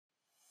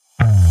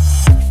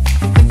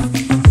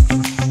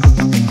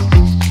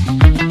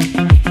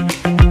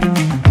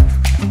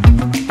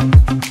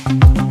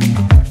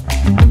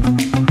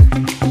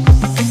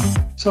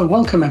So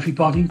welcome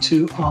everybody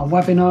to our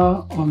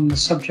webinar on the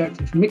subject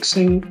of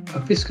mixing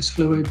of viscous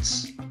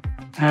fluids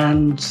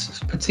and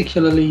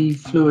particularly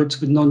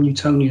fluids with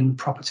non-Newtonian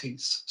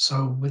properties.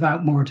 So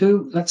without more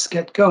ado, let's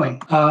get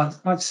going. I'd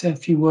like to say a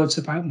few words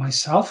about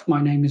myself.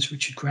 My name is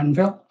Richard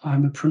Grenville.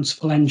 I'm a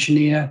principal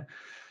engineer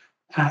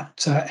at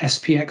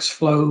SPX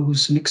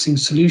Flow's Mixing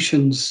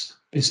Solutions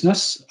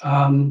business.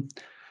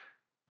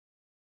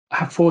 I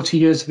have 40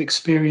 years of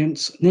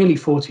experience, nearly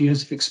 40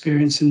 years of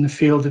experience in the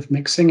field of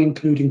mixing,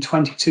 including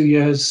 22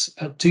 years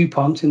at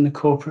DuPont in the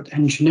corporate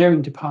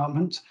engineering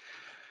department,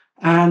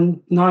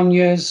 and 9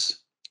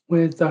 years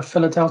with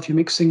Philadelphia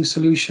Mixing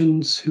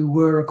Solutions, who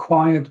were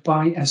acquired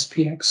by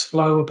SPX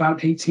Flow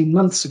about 18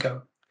 months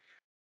ago.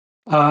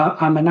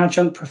 I'm an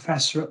adjunct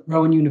professor at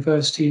Rowan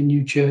University in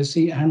New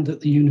Jersey and at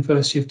the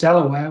University of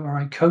Delaware, where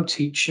I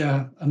co-teach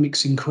a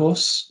mixing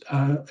course.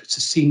 It's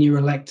a senior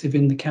elective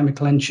in the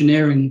chemical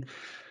engineering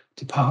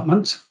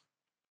department.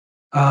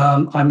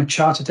 I'm a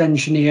chartered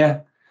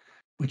engineer,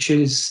 which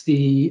is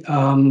the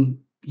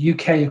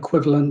UK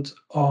equivalent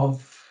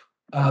of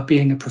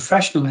being a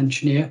professional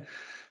engineer,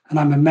 and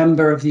I'm a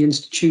member of the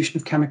Institution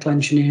of Chemical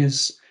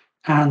Engineers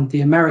and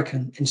the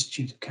American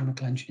Institute of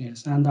Chemical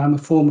Engineers, and I'm a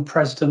former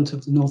president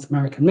of the North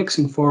American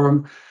Mixing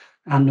Forum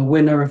and a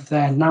winner of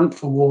their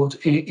NAMF award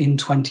in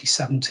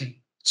 2017.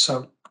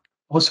 So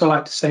also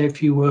like to say a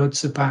few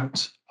words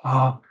about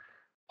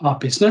our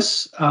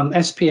business.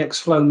 SPX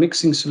Flow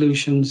Mixing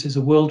Solutions is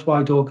a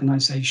worldwide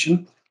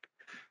organization.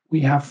 We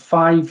have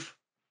 5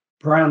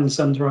 brands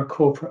under our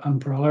corporate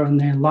umbrella, and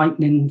they're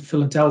Lightning,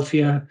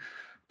 Philadelphia,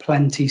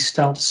 Plenty,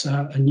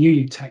 Stelzer, and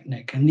UU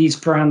Technic. And these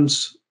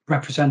brands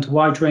represent a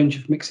wide range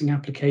of mixing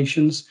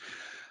applications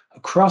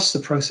across the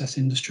process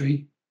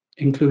industry,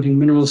 including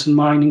minerals and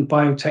mining,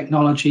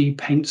 biotechnology,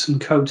 paints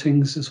and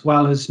coatings, as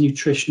well as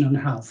nutrition and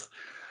health.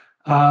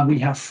 We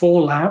have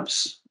 4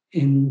 labs,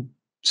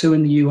 2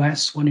 in the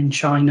US, 1 in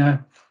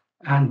China,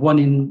 and 1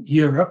 in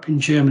Europe, in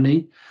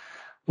Germany,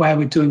 where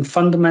we're doing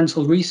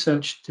fundamental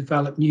research to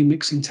develop new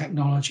mixing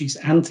technologies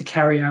and to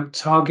carry out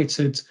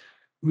targeted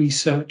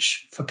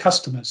research for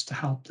customers to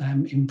help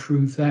them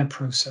improve their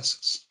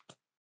processes.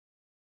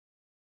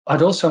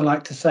 I'd also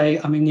like to say,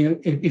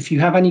 if you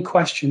have any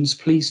questions,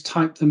 please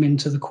type them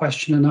into the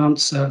question and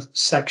answer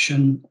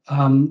section,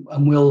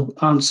 and we'll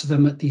answer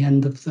them at the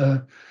end of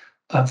the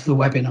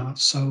webinar.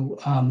 So,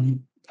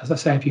 as I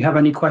say, if you have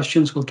any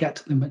questions, we'll get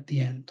to them at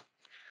the end.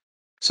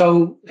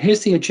 So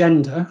here's the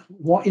agenda.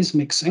 What is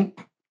mixing?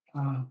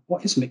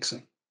 What is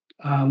mixing?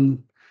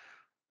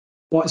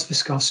 What is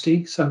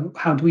viscosity? So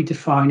how do we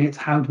define it?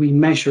 How do we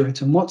measure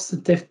it? And what's the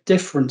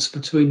difference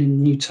between a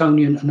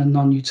Newtonian and a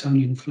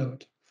non-Newtonian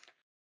fluid?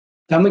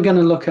 Then we're going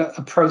to look at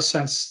a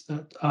process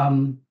that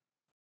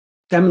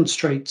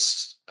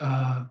demonstrates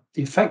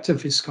the effect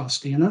of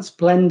viscosity, and that's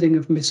blending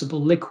of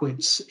miscible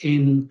liquids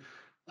in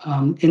the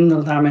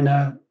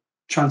laminar,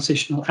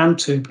 transitional and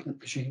turbulent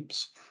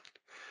regimes.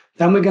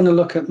 Then we're going to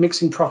look at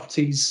mixing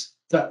properties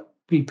that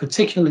we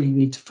particularly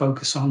need to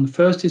focus on. The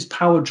first is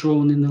power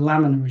drawn in the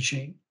laminar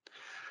regime.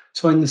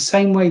 So in the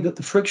same way that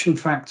the friction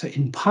factor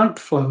in pipe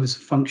flow is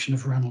a function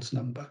of Reynolds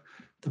number,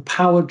 the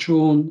power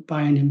drawn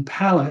by an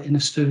impeller in a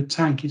stirred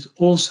tank is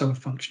also a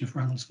function of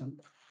Reynolds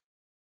number.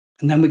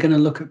 And then we're going to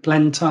look at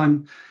blend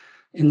time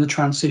in the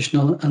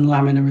transitional and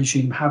laminar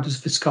regime. How does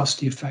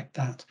viscosity affect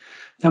that?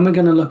 Then we're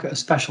going to look at a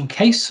special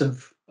case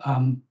of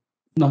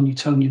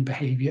non-Newtonian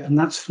behavior, and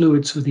that's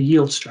fluids with a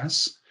yield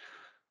stress,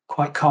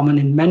 quite common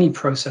in many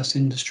process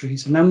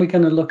industries. And then we're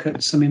going to look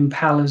at some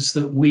impellers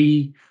that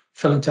we,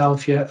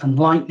 Philadelphia and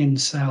Lightning,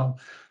 sell,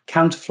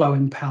 counterflow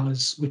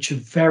impellers, which are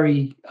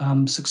very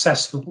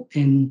successful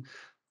in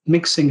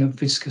mixing of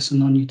viscous and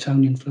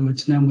non-Newtonian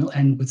fluids. And then we'll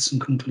end with some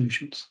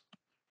conclusions.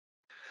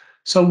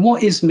 So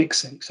what is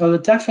mixing? So the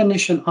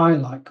definition I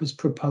like was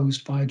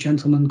proposed by a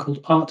gentleman called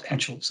Art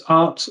Etchells.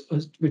 Art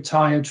was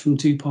retired from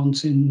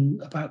DuPont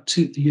in about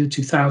the year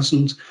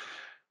 2000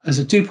 as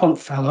a DuPont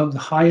fellow, the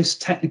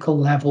highest technical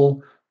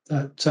level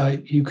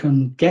that you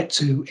can get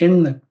to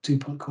in the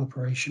DuPont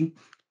Corporation.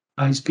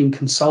 He's been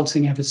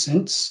consulting ever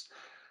since.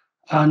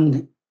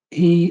 And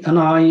he and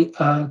I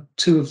are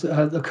 2 of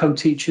the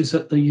co-teachers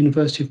at the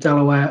University of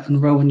Delaware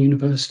and Rowan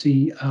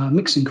University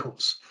mixing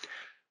course.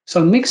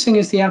 So mixing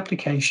is the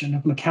application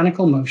of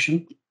mechanical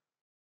motion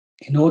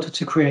in order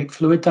to create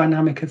fluid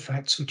dynamic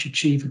effects which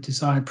achieve a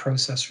desired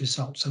process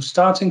result. So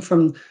starting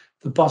from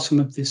the bottom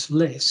of this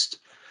list,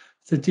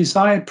 the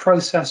desired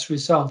process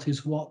result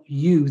is what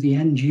you, the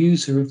end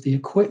user of the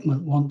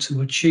equipment, want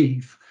to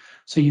achieve.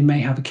 So you may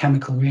have a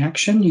chemical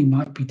reaction, you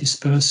might be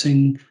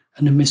dispersing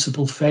an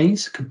immiscible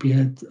phase, it could be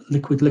a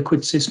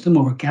liquid-liquid system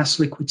or a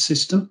gas-liquid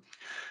system.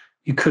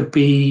 You could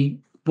be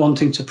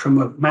wanting to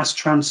promote mass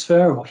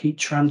transfer or heat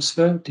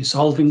transfer,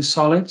 dissolving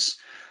solids,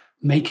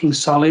 making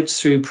solids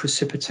through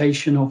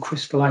precipitation or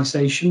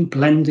crystallization,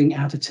 blending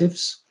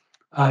additives.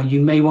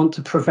 You may want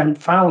to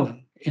prevent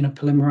fouling in a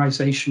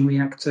polymerization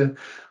reactor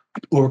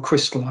or a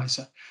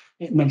crystallizer.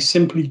 It may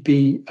simply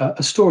be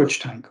a storage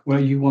tank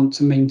where you want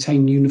to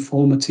maintain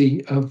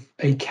uniformity of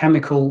a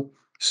chemical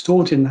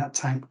stored in that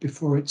tank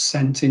before it's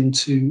sent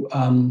into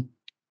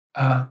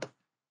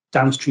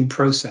downstream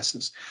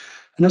processes.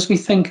 And as we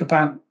think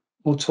about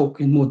or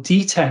talk in more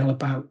detail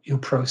about your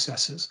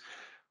processes,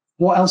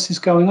 what else is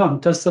going on?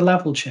 Does the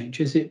level change?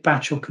 Is it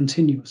batch or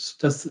continuous?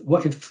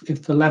 What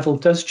if the level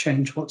does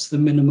change? What's the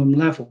minimum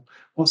level?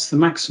 What's the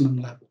maximum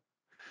level?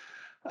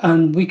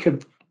 And we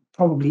could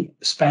probably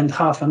spend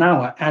half an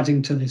hour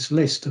adding to this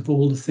list of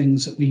all the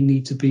things that we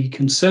need to be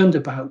concerned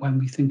about when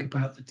we think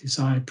about the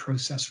desired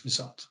process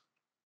result.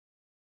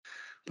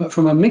 But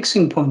from a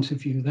mixing point of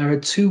view, there are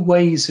two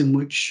ways in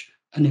which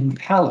an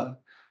impeller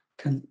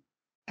can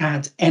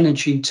add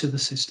energy to the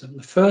system.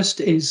 The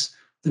first is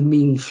the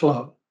mean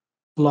flow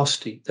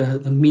velocity, the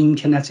mean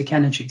kinetic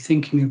energy,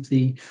 thinking of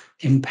the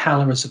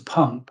impeller as a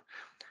pump.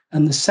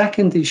 And the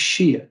second is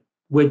shear.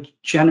 We're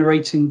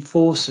generating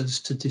forces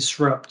to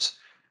disrupt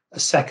a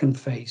second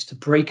phase, to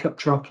break up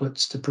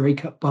droplets, to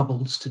break up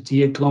bubbles, to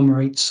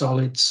deagglomerate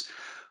solids,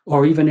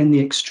 or even in the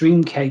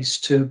extreme case,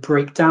 to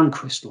break down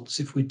crystals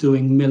if we're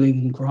doing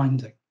milling and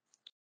grinding.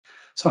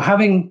 So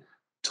having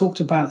talked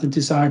about the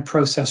desired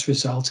process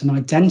result and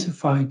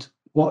identified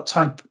what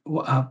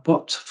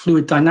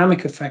fluid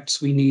dynamic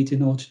effects we need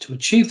in order to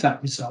achieve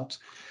that result,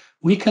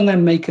 we can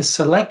then make a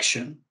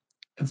selection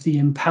of the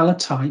impeller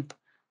type,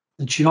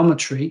 the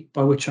geometry,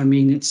 by which I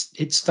mean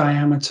its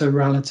diameter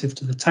relative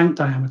to the tank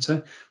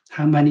diameter,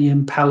 how many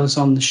impellers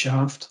on the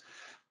shaft,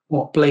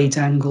 what blade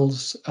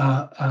angles,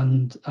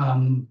 and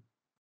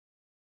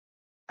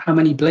how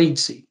many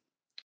blades,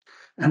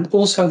 and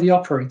also the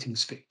operating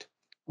speed.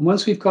 And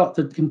once we've got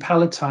the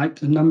impeller type,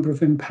 the number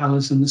of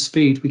impellers and the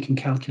speed, we can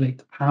calculate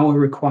the power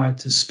required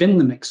to spin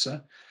the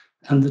mixer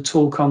and the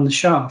torque on the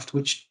shaft,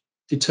 which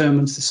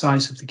determines the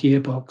size of the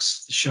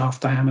gearbox, the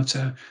shaft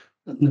diameter,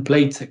 and the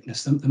blade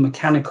thickness, the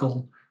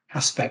mechanical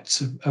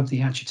aspects of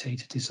the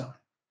agitator design.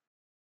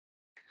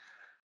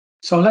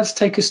 So let's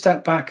take a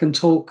step back and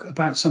talk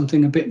about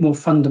something a bit more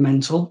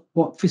fundamental.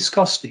 What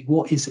viscosity?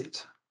 What is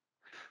it?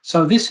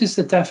 So this is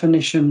the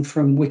definition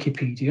from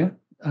Wikipedia.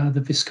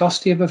 The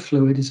viscosity of a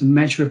fluid is a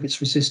measure of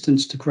its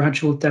resistance to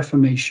gradual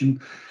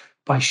deformation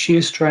by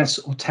shear stress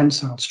or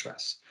tensile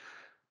stress.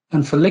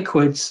 And for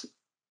liquids,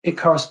 it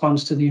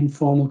corresponds to the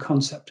informal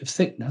concept of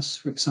thickness.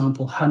 For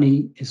example,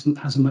 honey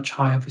has a much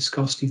higher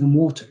viscosity than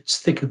water. It's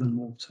thicker than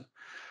water.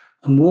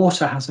 And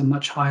water has a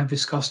much higher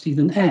viscosity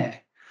than air.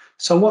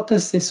 So what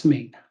does this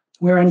mean?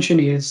 We're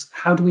engineers.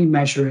 How do we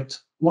measure it?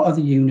 What are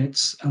the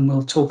units? And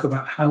we'll talk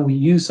about how we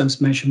use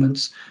those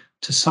measurements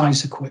to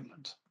size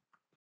equipment.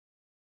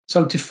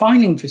 So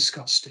defining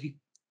viscosity,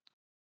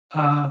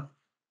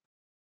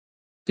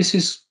 this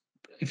is,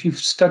 if you've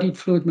studied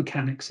fluid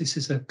mechanics, this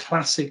is a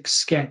classic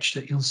sketch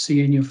that you'll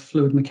see in your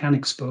fluid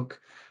mechanics book.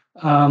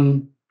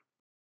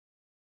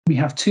 We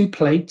have two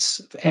plates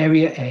of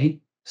area A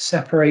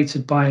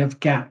separated by a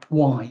gap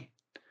Y.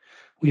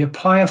 We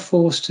apply a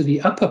force to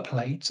the upper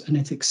plate and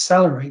it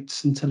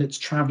accelerates until it's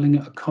traveling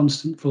at a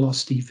constant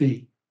velocity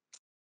V.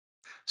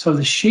 So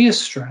the shear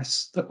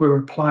stress that we're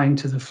applying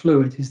to the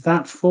fluid is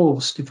that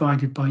force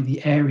divided by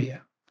the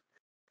area.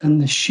 And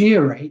the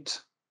shear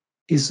rate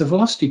is the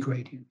velocity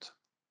gradient.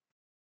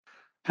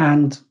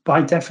 And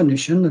by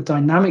definition, the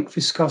dynamic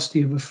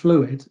viscosity of a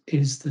fluid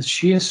is the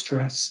shear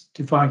stress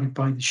divided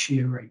by the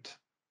shear rate.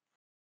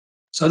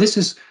 So this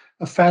is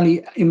a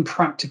fairly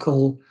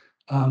impractical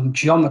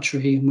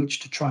geometry in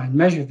which to try and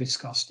measure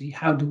viscosity.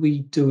 How do we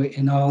do it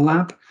in our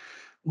lab?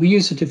 We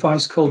use a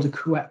device called a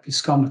Couette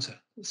viscometer.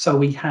 So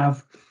we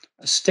have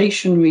a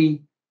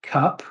stationary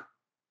cup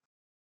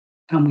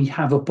and we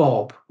have a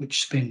bob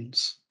which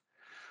spins.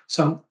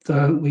 So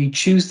we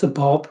choose the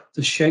bob,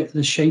 the shape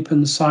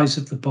and the size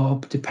of the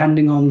bob,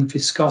 depending on the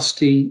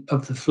viscosity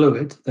of the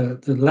fluid,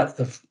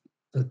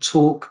 the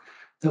torque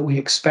that we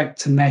expect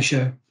to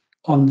measure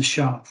on the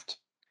shaft.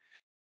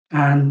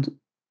 And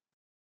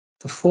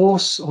the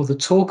force or the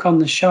torque on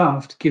the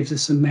shaft gives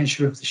us a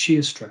measure of the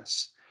shear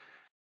stress.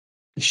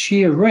 The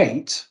shear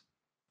rate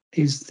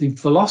is the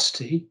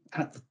velocity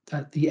at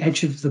the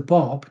edge of the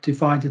bob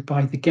divided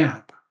by the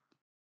gap.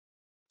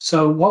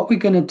 So what we're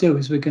going to do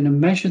is we're going to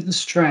measure the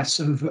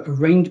stress over a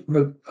range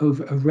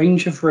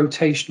of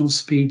rotational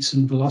speeds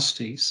and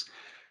velocities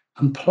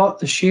and plot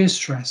the shear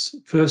stress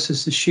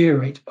versus the shear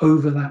rate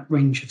over that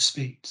range of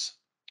speeds.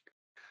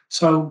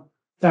 So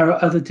there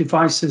are other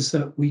devices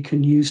that we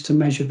can use to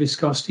measure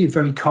viscosity. A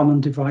very common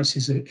device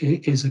is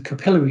a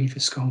capillary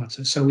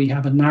viscometer. So we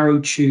have a narrow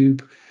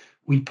tube.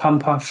 We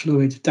pump our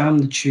fluid down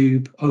the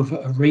tube over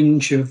a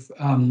range of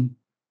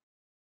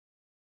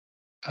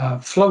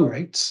flow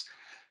rates.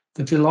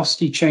 The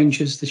velocity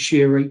changes, the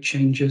shear rate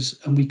changes,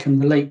 and we can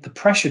relate the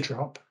pressure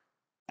drop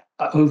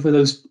over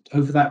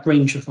that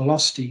range of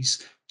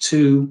velocities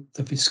to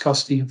the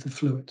viscosity of the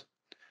fluid.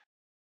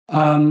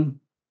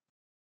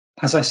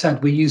 As I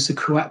said, we use the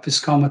Couette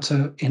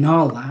viscometer in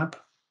our lab,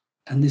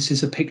 and this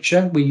is a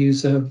picture. We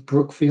use a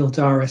Brookfield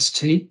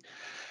RST.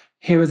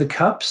 Here are the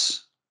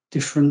cups,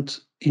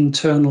 different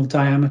internal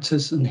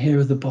diameters, and here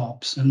are the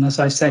bobs. And as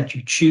I said,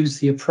 you choose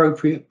the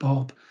appropriate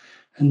bob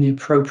and the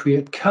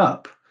appropriate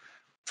cup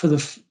for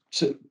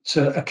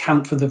to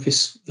account for the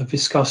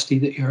viscosity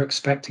that you're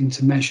expecting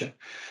to measure.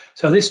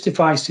 So this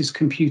device is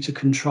computer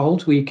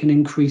controlled. We can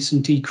increase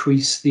and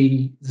decrease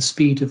the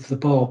speed of the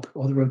bob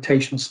or the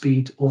rotational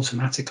speed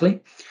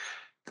automatically.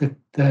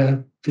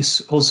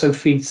 This also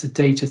feeds the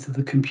data to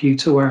the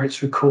computer where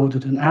it's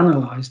recorded and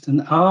analyzed.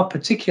 And our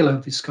particular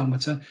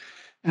viscometer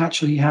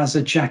actually has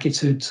a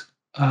jacketed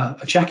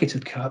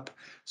cup,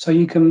 so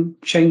you can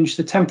change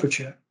the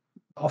temperature.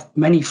 Of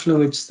many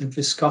fluids, the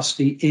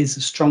viscosity is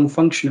a strong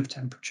function of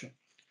temperature.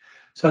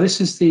 So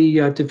this is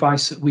the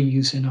device that we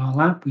use in our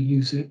lab. We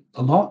use it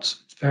a lot.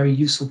 It's a very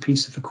useful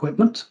piece of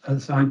equipment,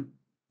 and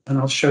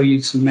I'll show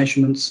you some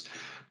measurements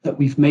that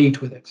we've made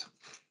with it.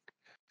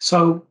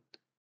 So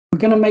we're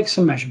going to make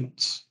some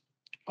measurements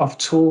of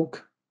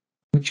torque,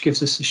 which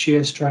gives us the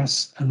shear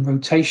stress, and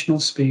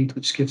rotational speed,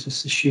 which gives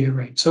us the shear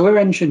rate. So we're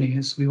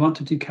engineers. We want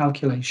to do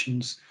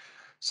calculations.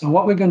 So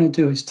what we're going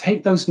to do is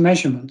take those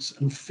measurements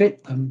and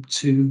fit them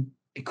to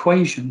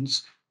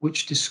equations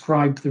which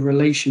describe the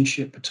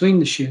relationship between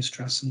the shear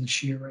stress and the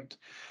shear rate.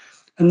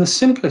 And the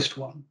simplest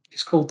one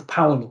is called the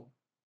power law.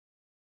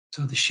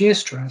 So the shear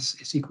stress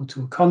is equal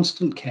to a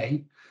constant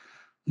K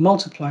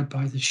multiplied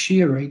by the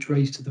shear rate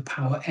raised to the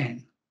power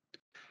N.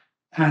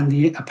 And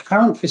the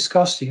apparent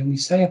viscosity, and we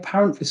say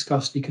apparent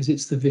viscosity because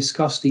it's the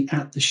viscosity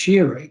at the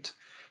shear rate,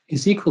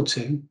 is equal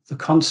to the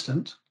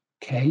constant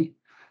K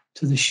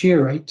to the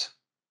shear rate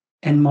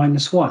N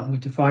minus 1. We're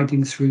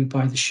dividing through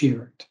by the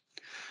shear rate.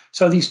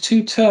 So these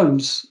two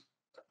terms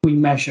we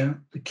measure,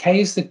 the K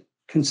is the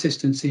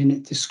consistency and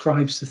it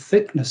describes the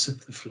thickness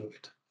of the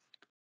fluid.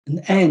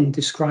 And N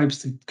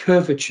describes the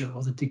curvature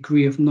or the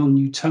degree of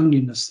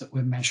non-Newtonianness that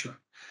we're measuring.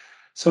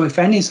 So if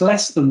N is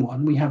less than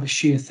 1, we have a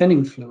shear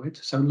thinning fluid.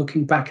 So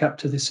looking back up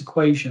to this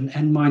equation,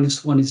 N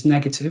minus 1 is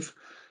negative.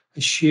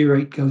 As shear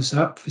rate goes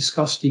up,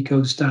 viscosity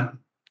goes down.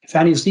 If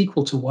N is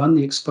equal to 1,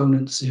 the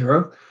exponent's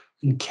 0,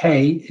 and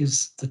K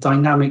is the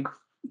dynamic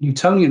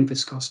Newtonian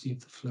viscosity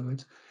of the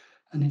fluid.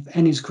 And if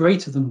N is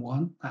greater than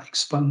 1, that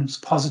exponent's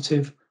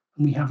positive,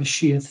 and we have a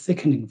shear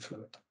thickening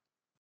fluid.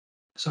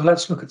 So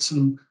let's look at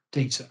some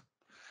data.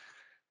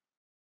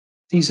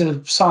 These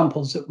are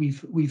samples that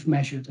we've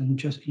measured and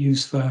just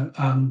used for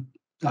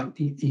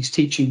these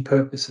teaching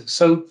purposes.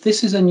 So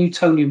this is a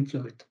Newtonian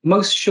fluid.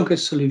 Most sugar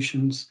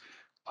solutions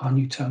are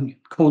Newtonian,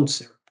 corn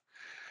syrup.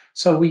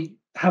 So we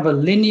have a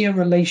linear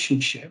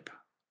relationship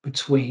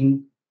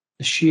between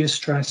the shear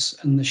stress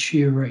and the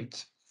shear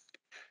rate.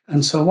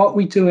 And so what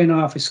we do in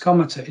our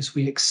viscometer is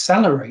we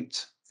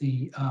accelerate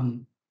the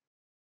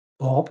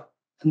bob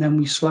and then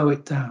we slow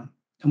it down.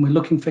 And we're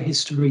looking for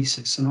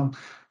hysteresis. And I'll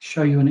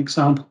show you an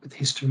example with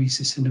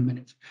hysteresis in a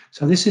minute.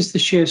 So this is the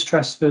shear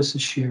stress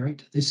versus shear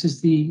rate. This is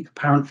the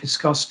apparent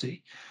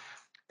viscosity.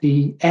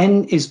 The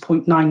N is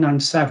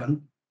 0.997,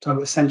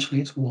 so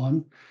essentially it's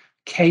 1.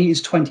 K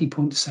is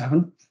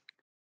 20.7.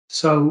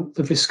 So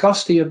the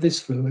viscosity of this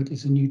fluid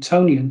is a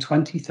Newtonian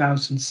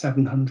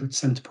 20,700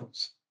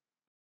 centipoise.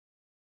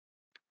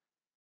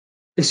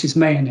 This is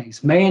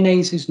mayonnaise.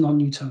 Mayonnaise is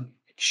non-Newtonian.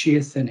 It's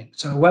shear thinning.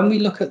 So when we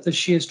look at the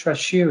shear stress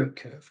shear rate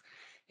curve,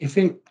 if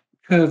it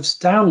curves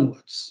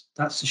downwards,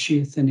 that's the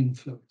shear thinning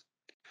fluid.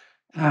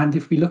 And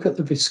if we look at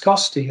the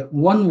viscosity at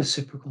 1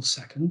 reciprocal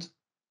second,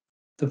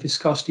 the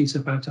viscosity is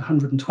about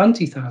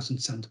 120,000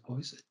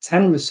 centipoise. At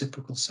 10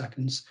 reciprocal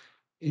seconds,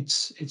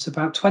 it's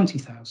about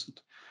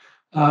 20,000.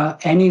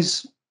 N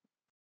is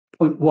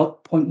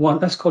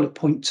 0.1, let's call it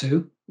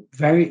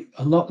 0.2,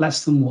 a lot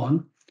less than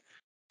 1.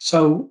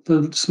 So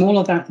the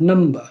smaller that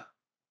number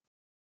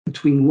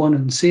between 1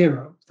 and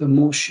 0, the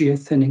more shear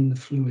thinning the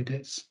fluid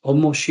is, or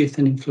more shear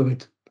thinning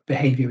fluid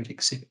behavior it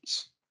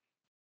exhibits.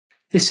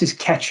 This is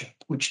ketchup,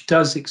 which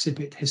does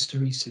exhibit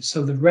hysteresis.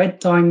 So the red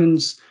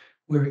diamonds,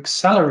 we're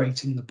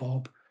accelerating the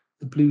bob.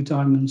 The blue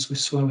diamonds, we're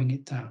slowing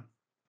it down.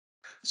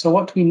 So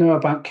what do we know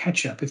about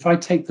ketchup? If I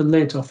take the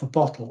lid off a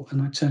bottle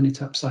and I turn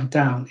it upside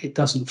down, it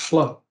doesn't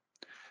flow.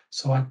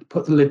 So I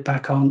put the lid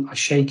back on, I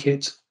shake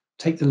it,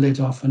 take the lid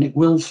off, and it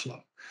will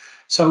flow.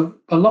 So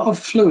a lot of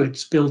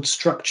fluids build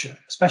structure,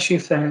 especially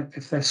if they're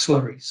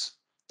slurries.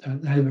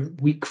 There are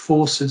weak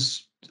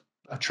forces,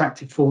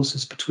 attractive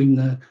forces between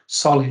the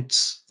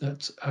solids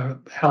that are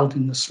held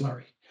in the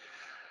slurry,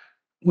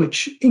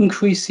 which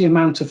increase the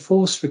amount of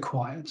force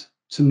required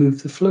to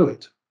move the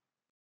fluid.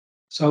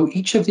 So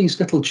each of these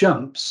little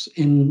jumps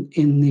in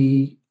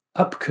the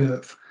up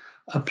curve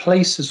are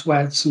places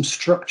where some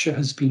structure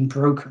has been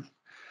broken.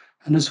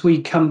 And as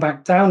we come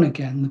back down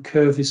again, the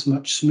curve is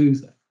much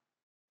smoother.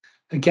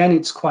 Again,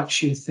 it's quite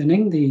shear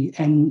thinning. The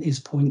N is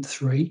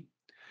 0.3.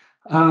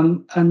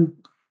 And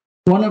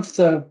one of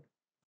the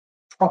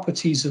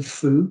properties of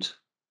food,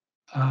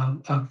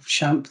 of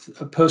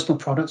personal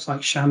products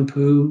like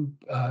shampoo,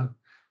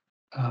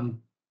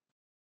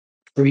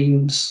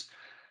 creams,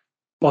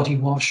 body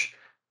wash,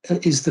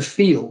 is the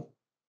feel.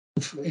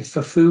 If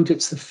for food,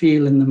 it's the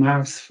feel in the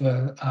mouth.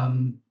 For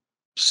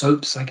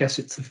soaps, I guess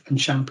and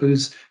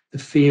shampoos, the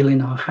feel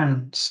in our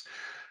hands.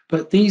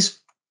 But these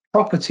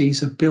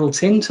properties are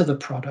built into the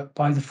product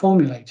by the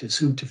formulators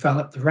who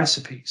develop the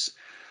recipes.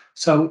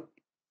 So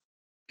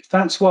If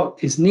that's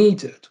what is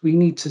needed, we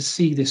need to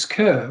see this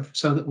curve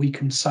so that we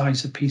can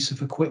size a piece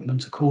of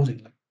equipment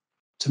accordingly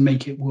to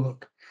make it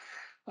work.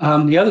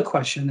 The other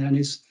question then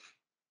is,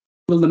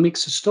 will the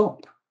mixer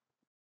stop?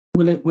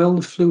 Will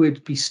the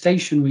fluid be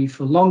stationary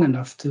for long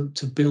enough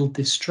to build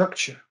this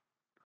structure?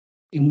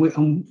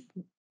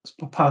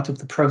 Part of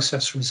the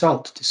process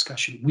result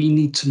discussion, we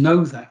need to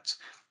know that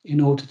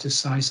in order to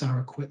size our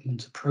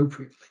equipment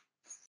appropriately.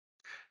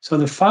 So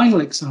the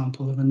final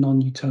example of a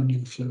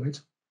non-Newtonian fluid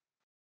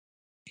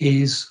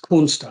is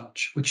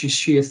cornstarch, which is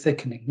shear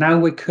thickening. Now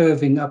we're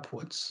curving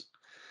upwards.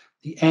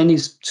 The N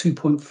is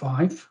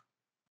 2.5,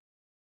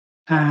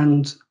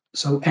 and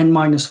so N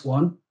minus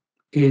 1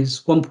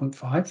 is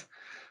 1.5.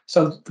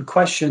 So the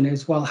question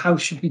is, well, how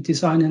should we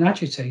design an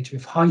agitator?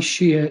 If high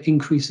shear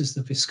increases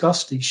the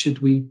viscosity, should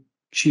we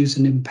choose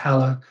an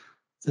impeller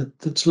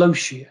that's low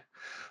shear?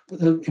 But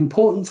the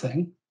important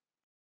thing,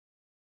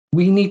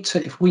 we need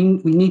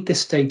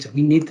this data,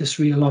 we need this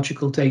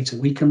rheological data.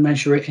 We can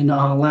measure it in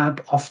our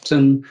lab.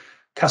 Often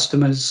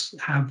customers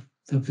have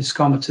the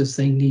viscometers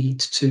they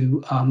need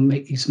to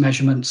make these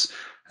measurements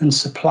and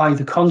supply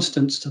the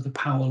constants to the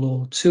power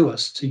law to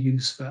us to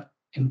use for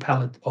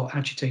impeller or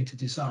agitator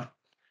design.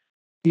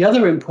 The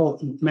other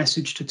important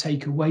message to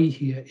take away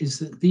here is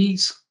that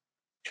these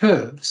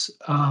curves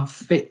are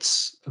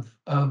fits of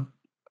a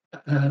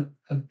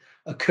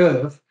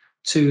curve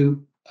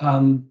to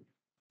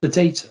the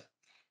data.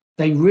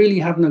 They really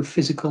have no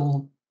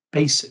physical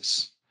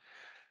basis.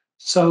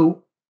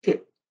 So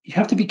you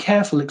have to be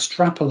careful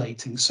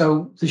extrapolating.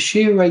 So the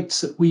shear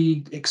rates that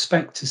we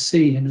expect to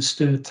see in a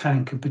stirred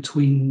tank are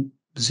between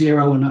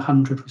 0 and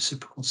 100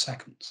 reciprocal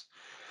seconds.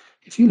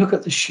 If you look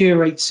at the shear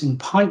rates in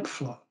pipe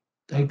flow,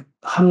 they're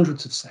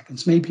hundreds of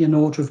seconds, maybe an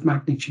order of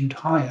magnitude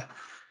higher.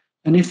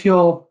 And if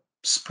you're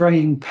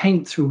spraying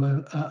paint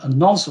through a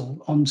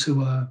nozzle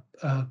onto a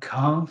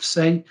car,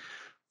 say,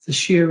 the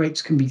shear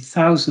rates can be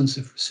thousands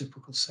of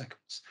reciprocal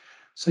seconds.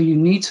 So you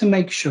need to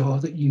make sure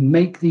that you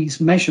make these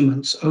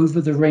measurements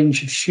over the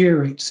range of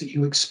shear rates that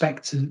you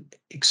expect to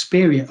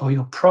experience, or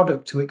your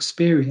product to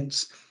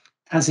experience,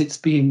 as it's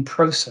being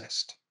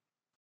processed.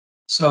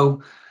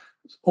 So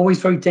it's always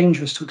very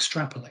dangerous to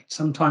extrapolate.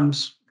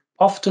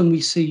 Often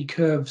we see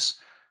curves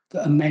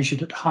that are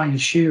measured at higher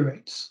shear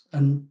rates,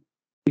 and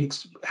we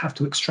have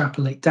to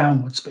extrapolate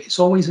downwards, but it's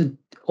always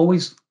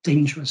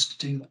dangerous to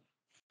do that.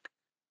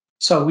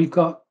 So we've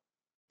got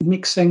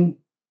mixing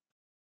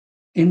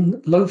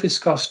in low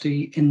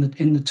viscosity in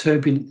the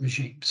turbulent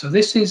regime. So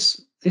this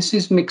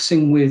is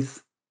mixing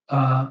with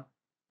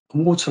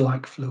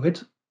water-like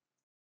fluid.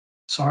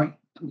 Sorry,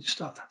 let me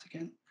start that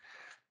again.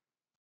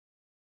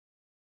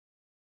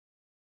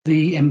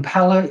 The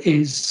impeller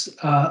is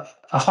a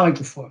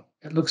hydrofoil.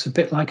 It looks a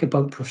bit like a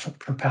boat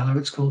propeller.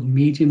 It's called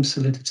medium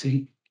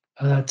solidity.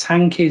 The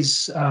tank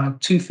is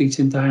 2 feet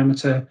in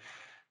diameter.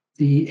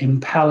 The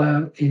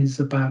impeller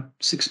is about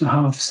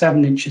 6.5,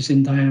 7 inches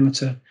in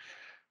diameter.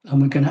 And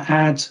we're going to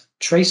add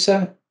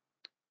tracer,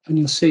 and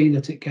you'll see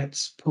that it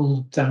gets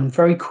pulled down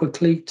very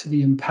quickly to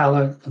the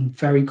impeller and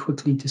very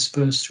quickly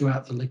dispersed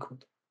throughout the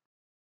liquid.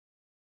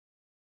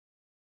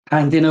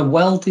 And in a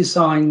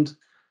well-designed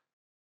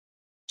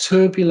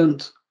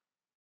turbulent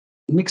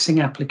mixing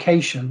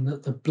application,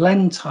 that the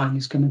blend time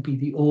is going to be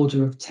the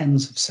order of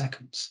tens of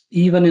seconds,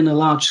 even in a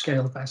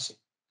large-scale vessel,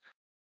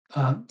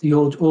 the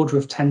order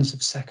of tens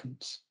of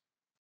seconds.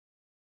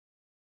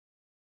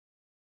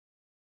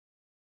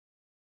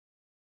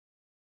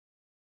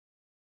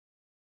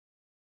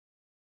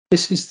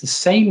 This is the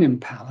same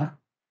impeller.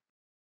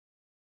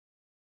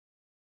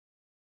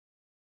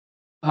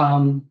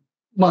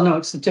 Well, no,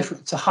 it's a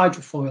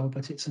hydrofoil,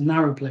 but it's a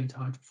narrow blade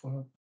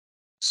hydrofoil.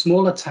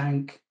 Smaller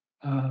tank,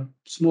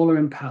 smaller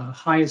impeller,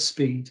 higher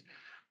speed.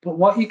 But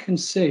what you can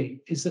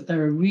see is that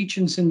there are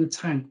regions in the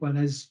tank where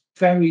there's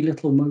very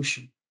little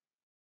motion.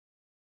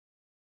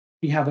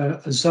 We have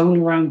a zone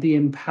around the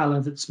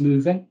impeller that's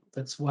moving,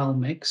 that's well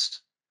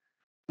mixed.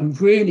 And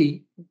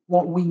really,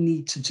 what we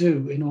need to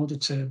do in order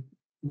to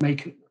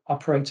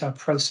operate our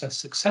process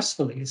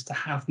successfully is to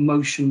have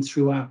motion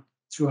throughout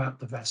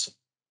the vessel.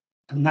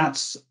 And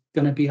that's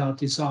going to be our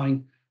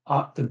design,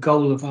 the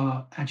goal of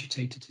our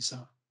agitator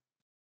design.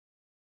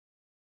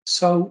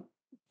 So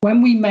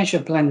when we measure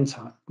blend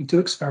time, we do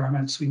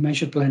experiments, we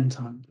measure blend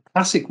time. The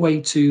classic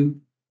way to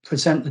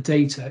present the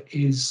data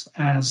is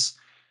as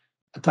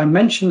a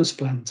dimensionless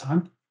blend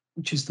time,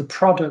 which is the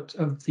product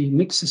of the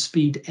mixer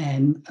speed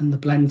N and the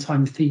blend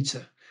time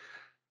theta,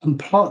 and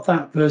plot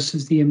that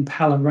versus the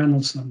impeller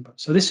Reynolds number.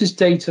 So this is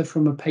data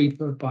from a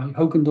paper by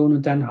Hogendoorn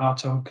and Den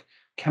Hartog,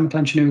 Chemical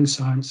Engineering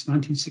Science,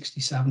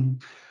 1967.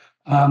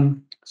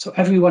 So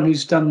everyone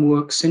who's done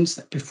work since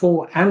that,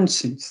 before and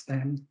since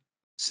then,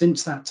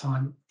 since that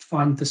time,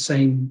 find the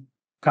same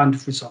kind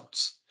of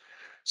results.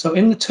 So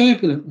in the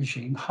turbulent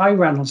regime, high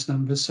Reynolds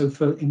numbers, so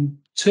in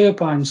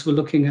turbines, we're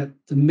looking at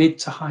the mid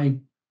to high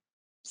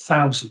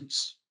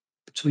thousands,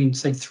 between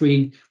say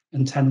 3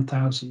 and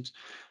 10,000.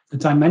 The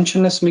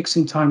dimensionless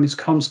mixing time is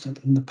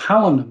constant, and the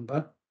power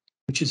number,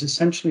 which is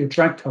essentially a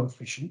drag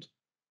coefficient,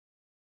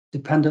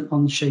 dependent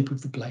on the shape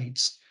of the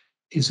blades,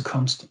 is a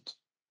constant.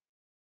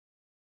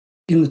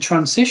 In the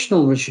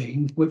transitional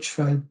regime, which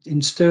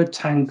in stirred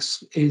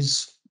tanks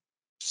is,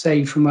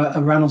 say, from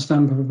a Reynolds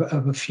number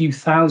of a few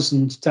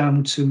thousand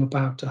down to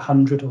about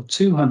 100 or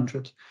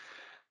 200,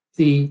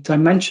 the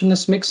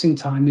dimensionless mixing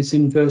time is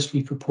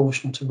inversely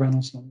proportional to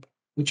Reynolds number,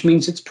 which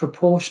means it's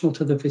proportional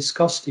to the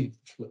viscosity of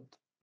the fluid.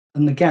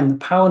 And again, the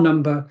power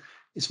number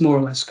is more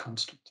or less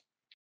constant.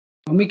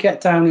 When we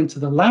get down into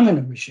the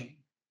laminar regime,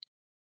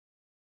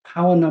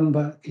 power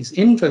number is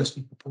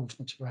inversely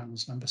proportional to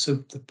Reynolds number. So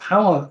the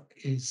power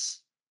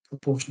is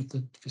proportional to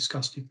the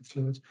viscosity of the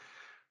fluid.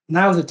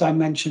 Now the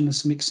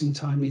dimensionless mixing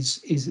time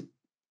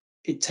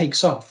it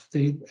takes off.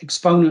 The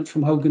exponent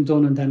from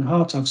Hogendoorn and then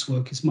Hartog's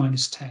work is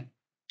 -10.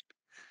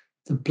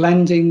 The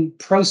blending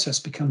process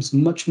becomes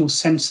much more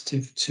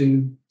sensitive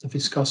to the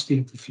viscosity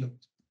of the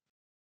fluid.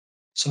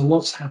 So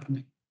what's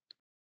happening?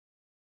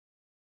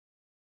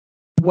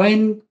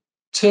 When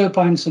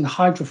turbines and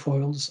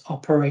hydrofoils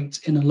operate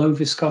in a low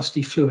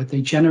viscosity fluid,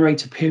 they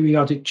generate a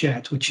periodic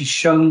jet, which is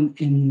shown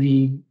in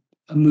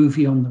a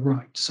movie on the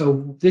right.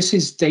 So this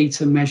is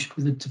data measured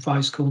with a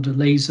device called a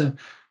laser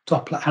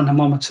Doppler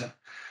anemometer.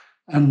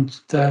 And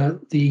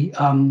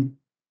the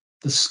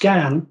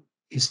scan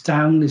is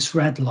down this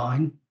red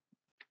line,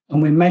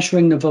 and we're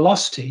measuring the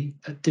velocity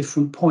at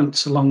different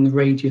points along the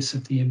radius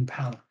of the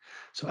impeller.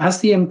 So as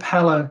the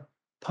impeller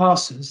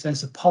passes,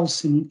 there's a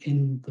pulse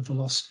in the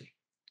velocity.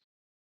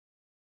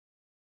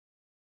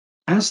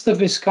 As the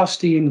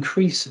viscosity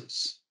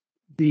increases,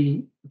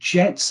 the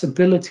jet's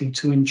ability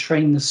to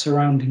entrain the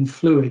surrounding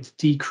fluid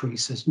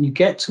decreases, and you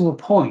get to a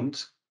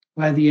point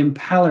where the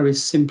impeller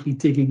is simply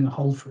digging a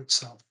hole for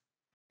itself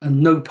and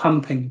no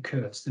pumping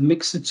occurs. The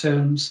mixer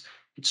turns,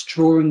 it's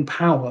drawing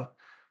power,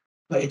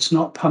 but it's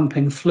not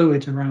pumping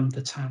fluid around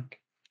the tank.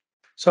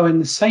 So in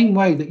the same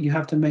way that you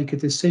have to make a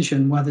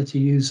decision whether to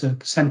use a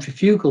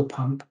centrifugal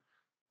pump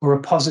or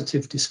a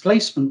positive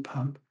displacement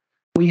pump,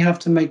 we have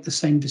to make the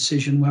same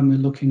decision when we're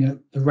looking at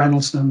the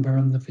Reynolds number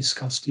and the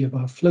viscosity of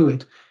our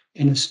fluid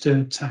in a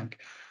stirred tank.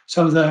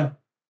 So the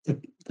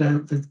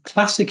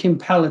classic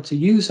impeller to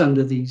use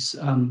under these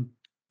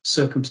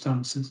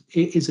circumstances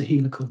is a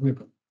helical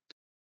ribbon.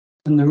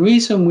 And the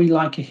reason we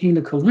like a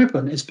helical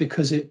ribbon is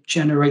because it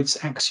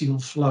generates axial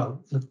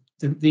flow.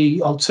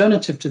 The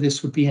alternative to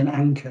this would be an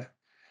anchor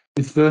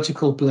with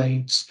vertical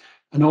blades,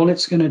 and all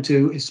it's going to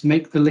do is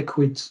make the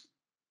liquid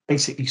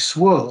basically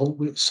swirl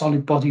with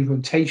solid body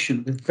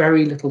rotation with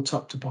very little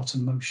top to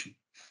bottom motion.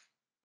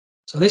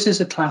 So this is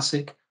a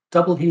classic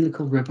double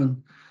helical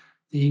ribbon.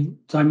 The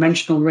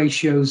dimensional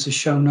ratios are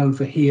shown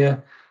over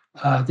here.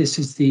 This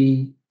is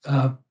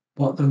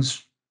what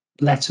those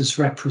letters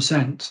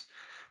represent.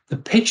 The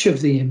pitch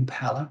of the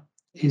impeller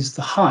is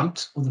the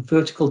height or the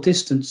vertical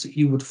distance that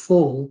you would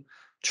fall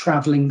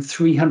traveling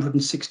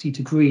 360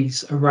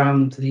 degrees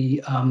around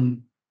the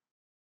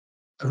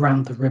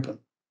ribbon.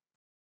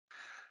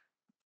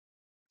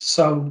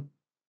 So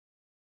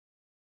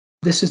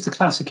this is the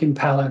classic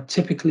impeller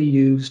typically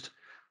used.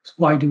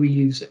 Why do we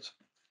use it?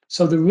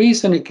 So the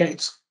reason it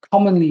gets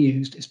commonly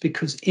used is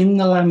because in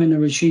the laminar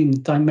regime,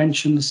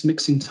 dimensionless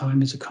mixing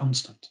time is a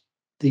constant.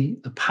 The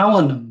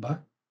power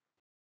number,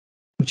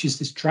 which is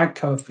this drag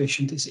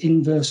coefficient, is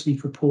inversely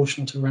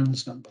proportional to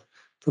Reynolds number,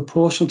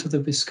 proportional to the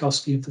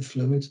viscosity of the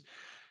fluid.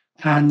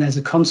 And there's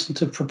a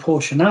constant of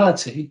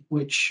proportionality,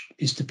 which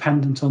is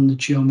dependent on the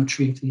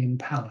geometry of the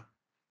impeller.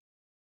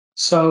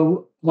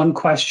 So one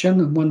question,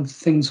 and one of the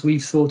things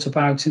we've thought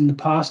about in the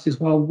past is,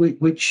 well,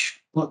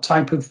 what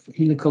type of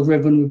helical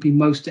ribbon would be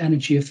most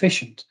energy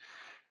efficient,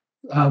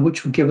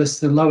 which would give us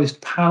the lowest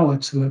power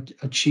to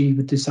achieve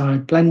a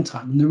desired blend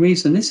time. And the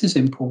reason this is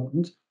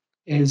important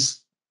is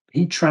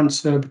heat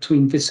transfer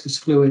between viscous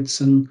fluids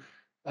and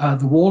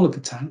the wall of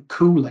the tank,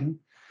 cooling,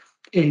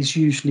 is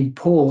usually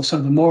poor. So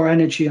the more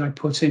energy I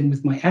put in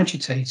with my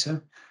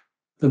agitator,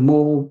 the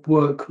more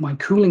work my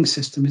cooling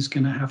system is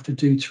going to have to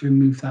do to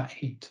remove that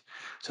heat.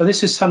 So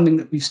this is something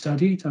that we've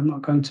studied. I'm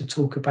not going to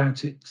talk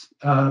about it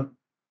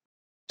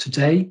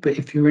today, but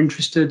if you're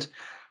interested,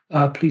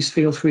 please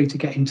feel free to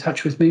get in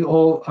touch with me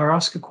or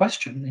ask a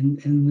question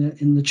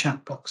in the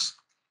chat box.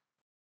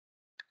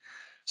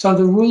 So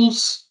the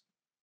rules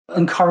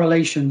and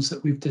correlations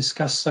that we've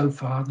discussed so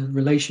far, the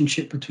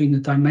relationship between the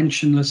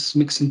dimensionless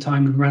mixing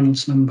time and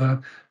Reynolds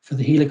number for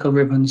the helical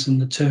ribbons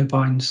and the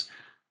turbines,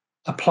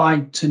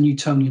 applied to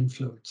Newtonian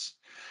fluids.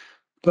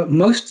 But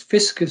most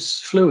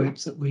viscous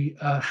fluids that we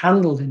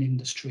handled in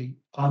industry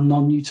are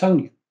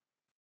non-Newtonian.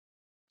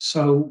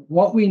 So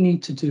what we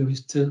need to do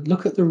is to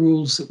look at the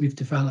rules that we've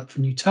developed for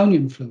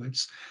Newtonian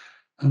fluids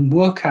and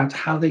work out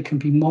how they can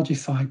be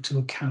modified to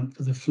account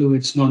for the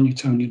fluid's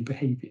non-Newtonian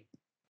behavior.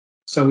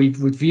 So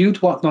we've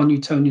reviewed what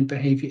non-Newtonian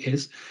behavior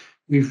is.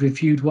 We've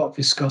reviewed what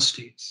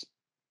viscosity is.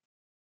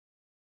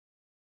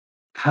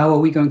 How are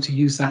we going to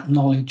use that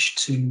knowledge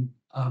to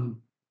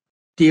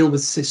deal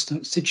with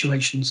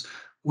situations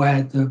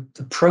where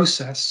the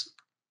process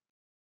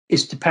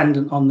is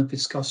dependent on the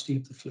viscosity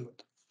of the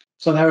fluid?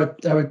 So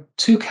there are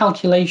two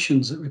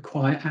calculations that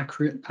require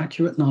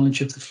accurate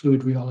knowledge of the fluid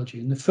rheology.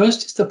 And the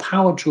first is the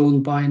power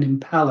drawn by an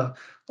impeller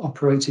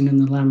operating in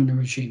the laminar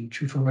regime,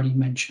 which we've already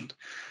mentioned.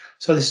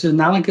 So this is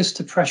analogous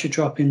to pressure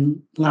drop in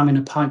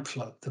laminar pipe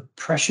flow. The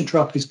pressure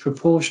drop is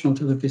proportional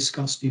to the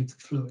viscosity of the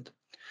fluid.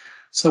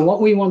 So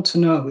what we want to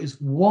know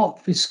is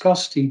what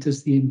viscosity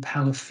does the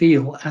impeller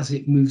feel as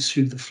it moves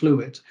through the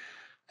fluid?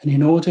 And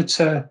in order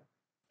to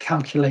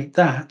calculate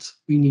that,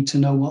 we need to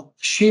know what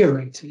shear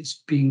rate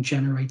is being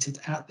generated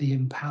at the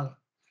impeller.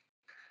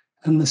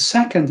 And the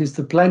second is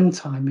the blend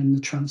time in the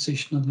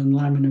transitional and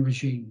laminar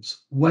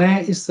regimes.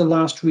 Where is the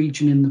last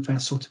region in the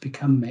vessel to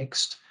become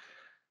mixed?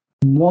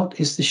 And what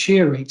is the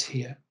shear rate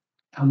here?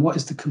 And what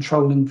is the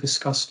controlling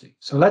viscosity?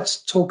 So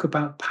let's talk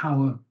about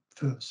power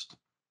first.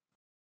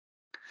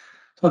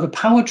 So the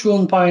power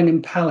drawn by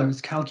an impeller is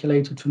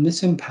calculated from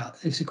this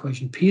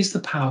equation. P is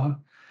the power,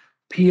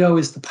 PO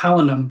is the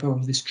power number, or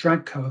this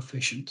drag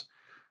coefficient,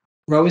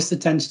 rho is the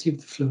density of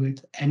the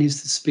fluid, N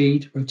is the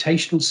speed,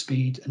 rotational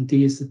speed, and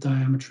D is the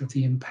diameter of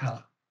the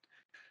impeller.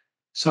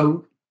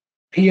 So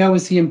PO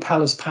is the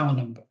impeller's power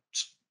number,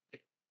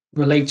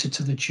 related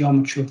to the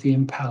geometry of the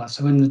impeller.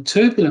 So in the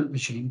turbulent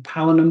regime,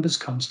 power number is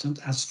constant,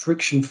 as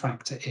friction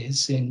factor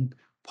is in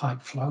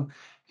pipe flow.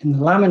 In the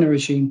laminar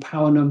regime,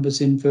 power number is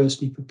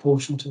inversely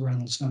proportional to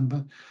Reynolds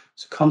number.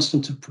 It's a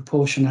constant of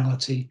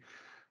proportionality,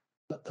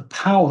 but the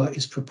power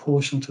is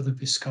proportional to the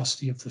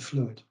viscosity of the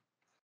fluid.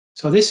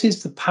 So this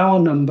is the power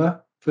number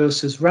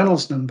versus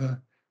Reynolds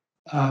number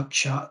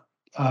chart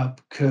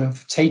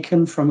curve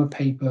taken from a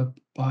paper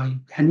by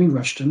Henry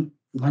Rushton,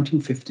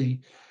 1950.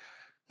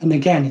 And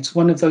again, it's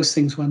one of those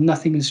things where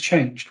nothing has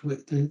changed.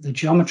 The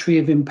geometry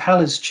of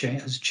impellers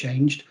has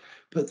changed,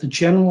 but the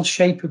general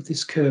shape of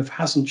this curve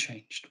hasn't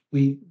changed.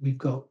 We've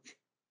got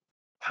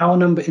power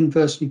number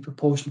inversely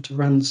proportional to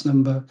Reynolds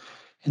number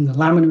in the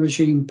laminar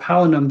regime,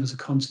 power numbers are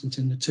constant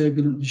in the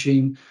turbulent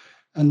regime,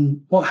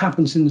 and what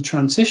happens in the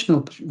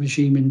transitional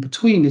regime in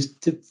between is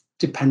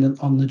dependent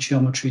on the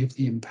geometry of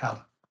the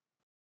impeller.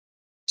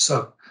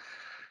 So,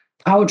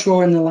 power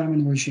draw in the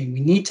laminar regime.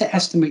 We need to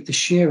estimate the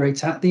shear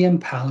rate at the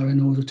impeller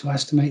in order to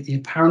estimate the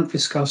apparent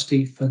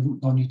viscosity for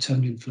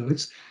non-Newtonian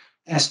fluids,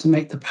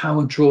 estimate the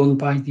power drawn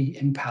by the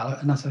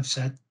impeller, and as I've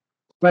said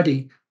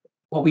already,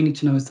 what we need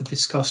to know is the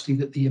viscosity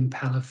that the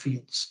impeller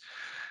feels.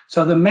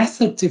 So the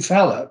method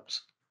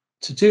developed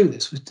to do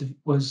this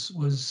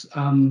was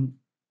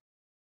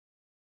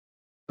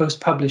first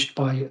published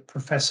by a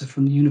professor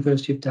from the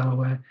University of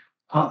Delaware,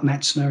 Art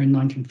Metzner, in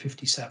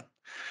 1957.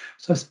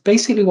 So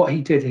basically what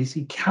he did is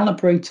he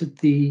calibrated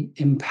the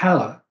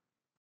impeller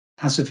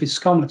as a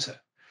viscometer.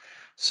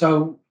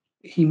 So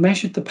he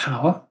measured the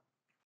power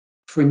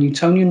for a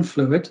Newtonian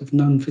fluid of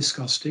known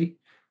viscosity,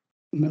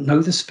 we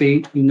know the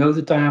speed, we know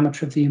the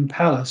diameter of the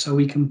impeller, so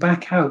we can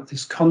back out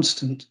this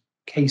constant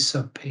K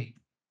sub P.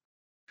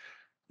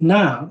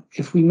 Now,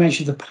 if we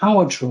measure the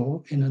power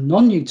draw in a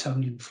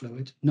non-Newtonian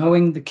fluid,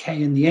 knowing the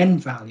K and the N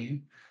value,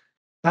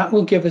 that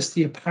will give us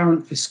the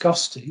apparent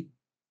viscosity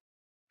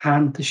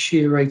and the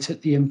shear rate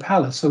at the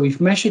impeller. So we've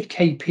measured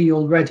Kp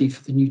already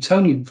for the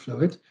Newtonian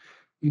fluid.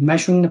 We're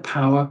measuring the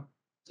power,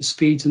 the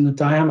speed, and the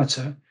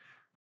diameter.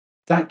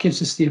 That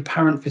gives us the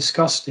apparent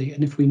viscosity.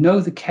 And if we know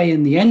the K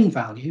and the N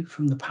value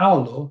from the power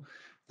law,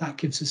 that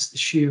gives us the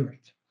shear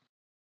rate.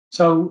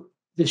 So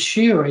the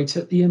shear rate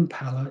at the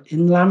impeller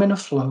in laminar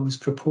flow is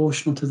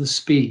proportional to the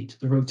speed,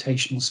 the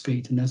rotational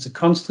speed. And there's a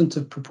constant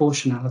of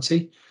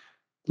proportionality,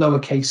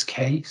 lowercase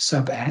k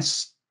sub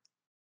s.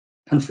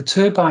 And for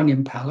turbine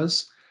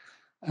impellers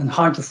and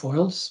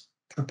hydrofoils,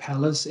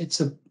 propellers, it's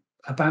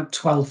about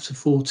 12 to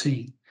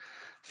 14.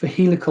 For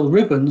helical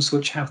ribbons,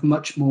 which have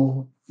much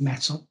more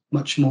metal,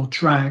 much more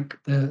drag,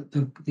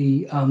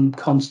 the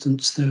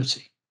constant's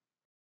 30.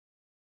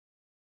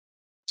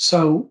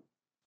 So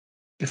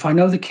if I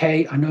know the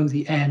K, I know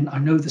the N, I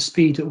know the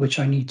speed at which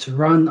I need to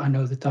run, I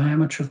know the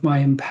diameter of my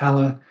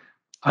impeller,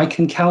 I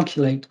can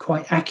calculate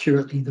quite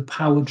accurately the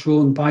power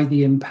drawn by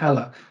the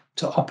impeller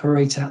to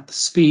operate at the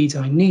speed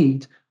I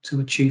need to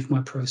achieve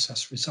my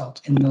process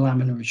result in the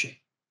laminar regime.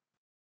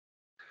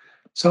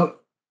 So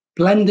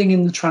blending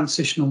in the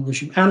transitional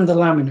regime and the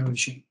laminar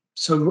regime.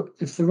 So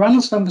if the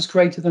Reynolds number is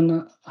greater than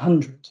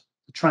 100,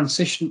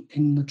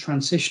 in the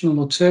transitional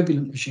or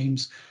turbulent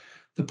regimes,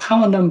 the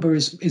power number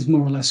is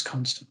more or less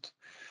constant.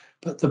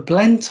 But the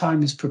blend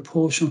time is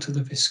proportional to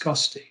the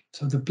viscosity.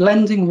 So the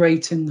blending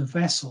rate in the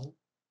vessel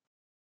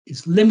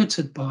is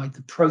limited by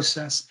the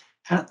process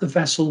at the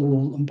vessel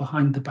wall and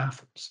behind the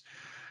baffles.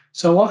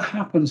 So what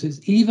happens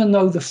is, even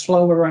though the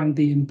flow around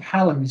the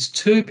impeller is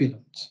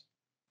turbulent,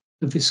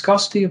 the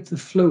viscosity of the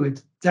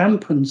fluid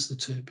dampens the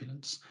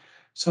turbulence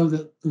so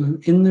that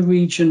in the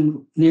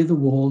region near the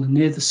wall and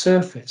near the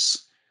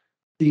surface,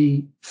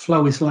 the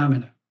flow is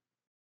laminar.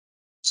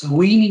 So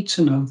we need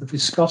to know the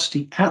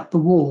viscosity at the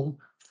wall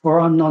for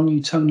our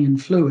non-Newtonian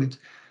fluid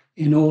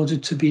in order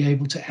to be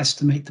able to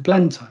estimate the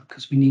blend time,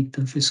 because we need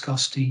the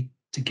viscosity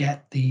to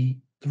get the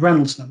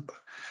Reynolds number.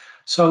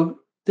 So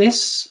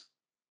this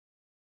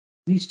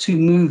these two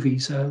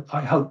movies,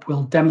 I hope,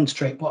 will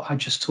demonstrate what I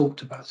just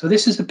talked about. So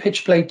this is a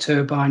pitch blade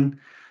turbine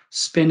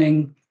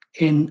spinning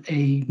in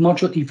a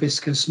moderately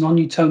viscous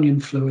non-Newtonian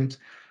fluid.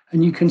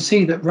 And you can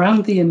see that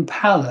round the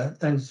impeller,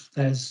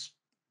 there's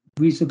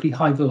reasonably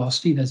high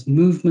velocity. There's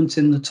movement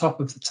in the top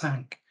of the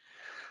tank.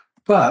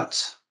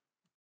 But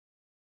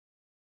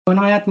when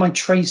I add my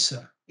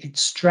tracer, it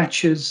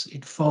stretches,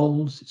 it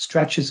folds, it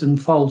stretches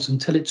and folds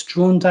until it's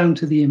drawn down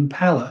to the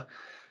impeller,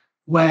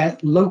 where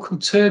local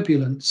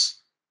turbulence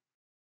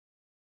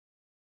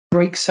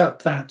breaks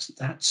up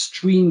that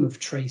stream of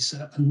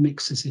tracer and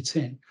mixes it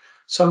in.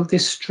 So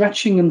this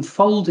stretching and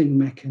folding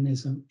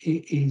mechanism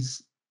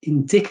is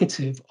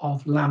indicative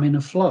of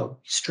laminar flow.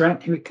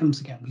 Here it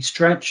comes again. We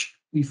stretch,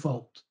 we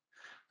fold,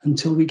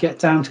 until we get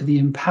down to the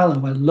impeller,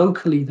 where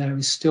locally there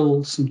is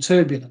still some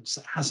turbulence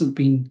that hasn't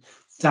been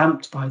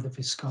damped by the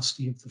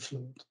viscosity of the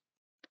fluid.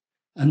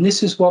 And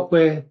this is what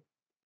the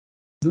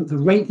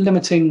rate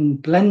limiting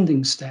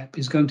blending step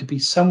is going to be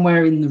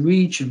somewhere in the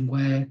region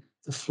where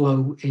the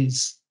flow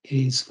is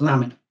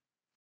laminar.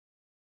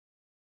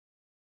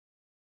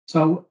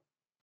 So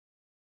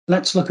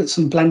let's look at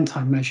some blend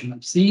time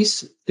measurements.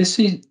 This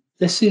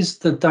is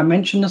the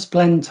dimensionless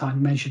blend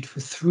time measured for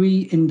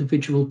 3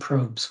 individual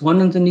probes,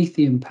 one underneath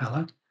the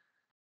impeller,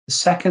 the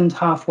second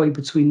halfway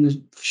between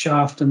the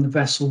shaft and the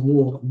vessel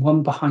wall, and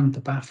one behind the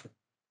baffle.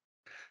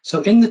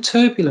 So in the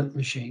turbulent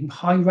regime,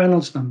 high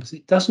Reynolds numbers,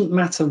 it doesn't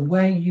matter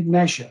where you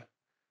measure.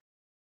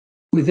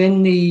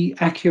 Within the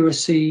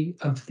accuracy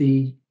of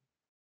the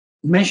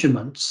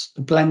measurements,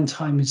 the blend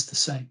time is the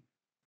same.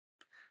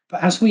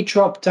 But as we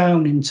drop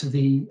down into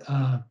the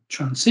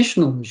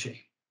transitional regime,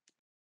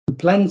 the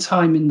blend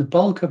time in the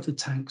bulk of the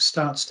tank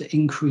starts to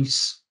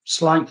increase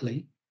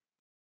slightly.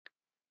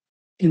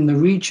 In the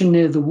region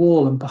near the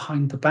wall and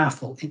behind the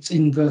baffle, it's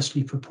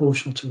inversely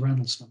proportional to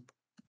Reynolds number.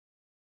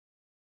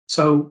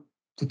 So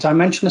the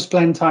dimensionless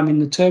blend time in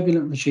the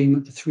turbulent regime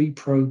at the 3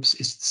 probes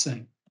is the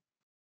same.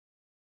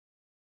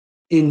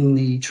 In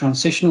the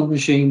transitional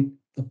regime,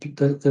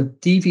 the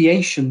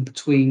deviation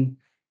between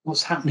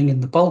what's happening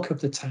in the bulk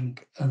of the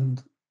tank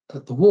and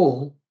at the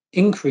wall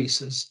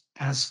increases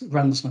as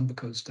Reynolds number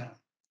goes down.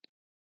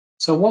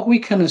 So what we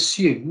can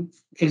assume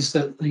is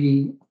that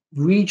the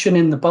region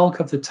in the bulk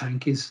of the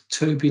tank is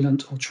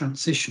turbulent or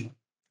transitional,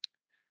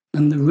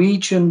 and the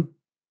region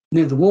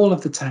near the wall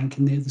of the tank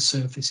and near the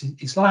surface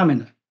is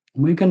laminar.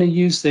 And we're going to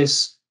use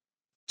this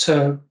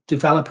to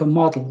develop a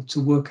model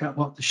to work out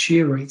what the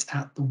shear rate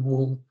at the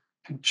wall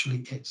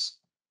actually is.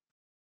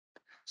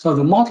 So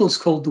the model is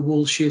called the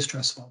wall shear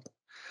stress model.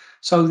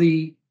 So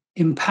the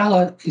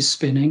impeller is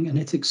spinning and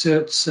it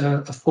exerts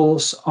a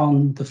force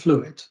on the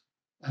fluid,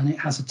 and it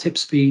has a tip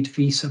speed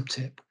V sub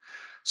tip.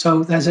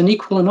 So there's an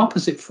equal and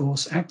opposite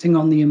force acting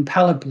on the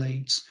impeller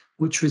blades,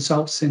 which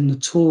results in the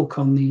torque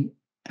on the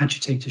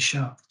agitator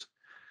shaft.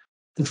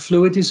 The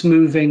fluid is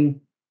moving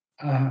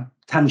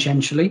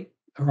tangentially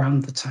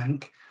around the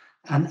tank.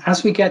 And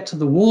as we get to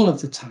the wall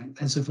of the tank,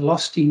 there's a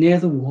velocity near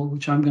the wall,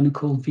 which I'm going to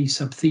call V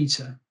sub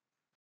theta.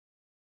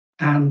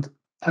 And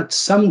at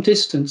some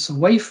distance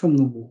away from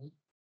the wall,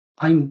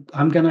 I'm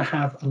going to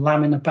have a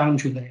laminar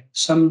boundary layer.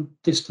 Some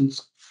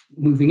distance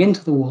moving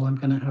into the wall, I'm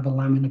going to have a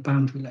laminar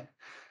boundary layer.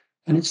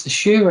 And it's the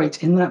shear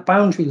rate in that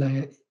boundary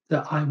layer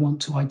that I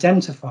want to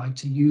identify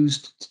to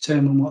use to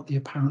determine what the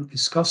apparent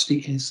viscosity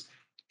is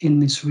in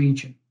this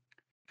region.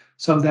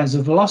 So there's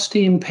a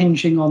velocity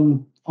impinging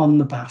on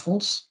the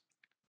baffles,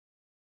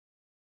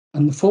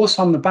 and the force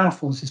on the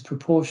baffles is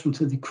proportional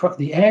to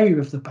the area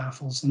of the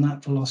baffles and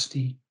that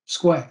velocity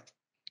squared.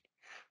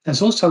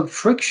 There's also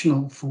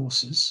frictional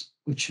forces,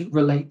 which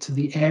relate to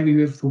the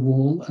area of the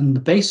wall and the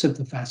base of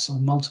the vessel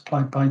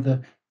multiplied by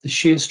the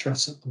shear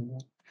stress at the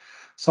wall.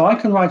 So I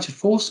can write a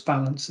force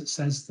balance that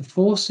says the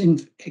force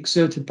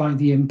exerted by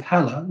the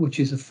impeller, which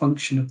is a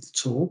function of the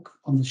torque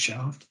on the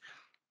shaft,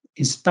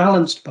 is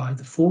balanced by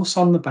the force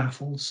on the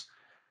baffles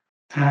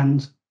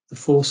and the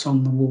force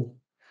on the wall.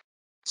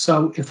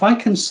 So if I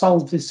can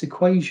solve this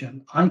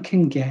equation, I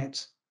can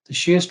get the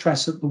shear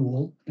stress at the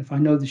wall. If I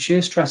know the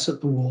shear stress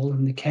at the wall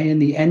and the K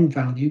and the N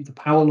value, the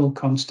power law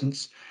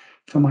constants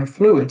for my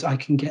fluid, I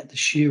can get the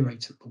shear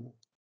rate at the wall.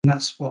 And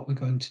that's what we're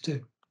going to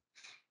do.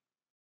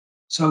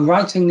 So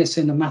writing this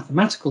in a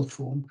mathematical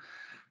form,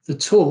 the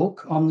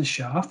torque on the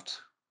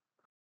shaft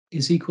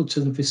is equal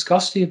to the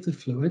viscosity of the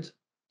fluid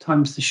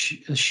times the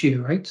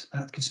shear rate.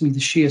 That gives me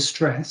the shear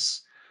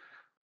stress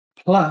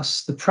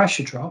plus the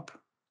pressure drop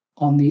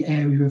on the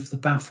area of the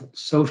baffle.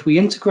 So if we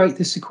integrate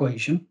this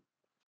equation,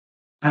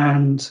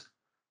 and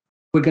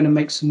we're going to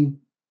make some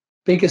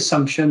big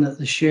assumption that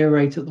the shear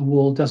rate at the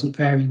wall doesn't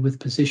vary with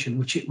position,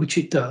 which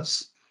it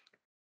does,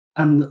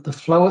 and that the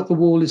flow at the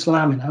wall is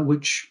laminar,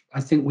 which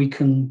I think we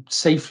can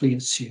safely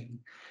assume.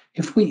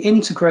 If we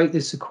integrate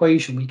this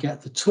equation, we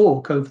get the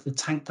torque over the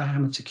tank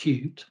diameter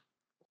cubed,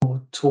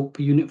 or torque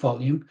per unit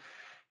volume,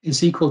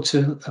 is equal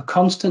to a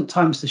constant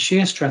times the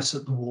shear stress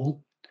at the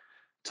wall,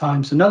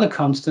 times another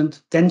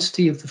constant,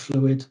 density of the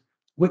fluid,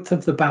 width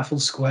of the baffle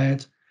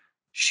squared,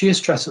 shear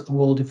stress at the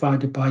wall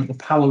divided by the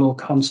power law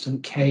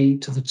constant K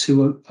to the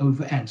 2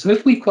 over N. So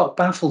if we've got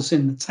baffles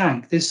in the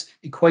tank, this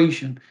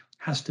equation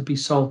has to be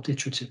solved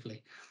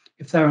iteratively.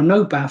 If there are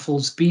no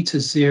baffles,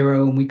 beta's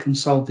 0, and we can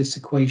solve this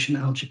equation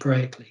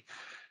algebraically.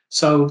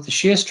 So the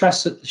shear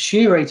stress at the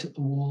shear rate at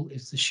the wall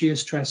is the shear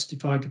stress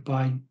divided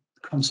by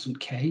the constant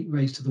K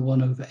raised to the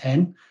 1 over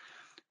N.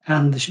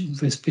 And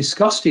the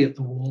viscosity at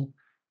the wall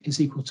is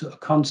equal to a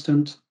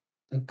constant,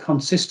 the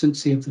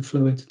consistency of the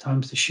fluid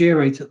times the shear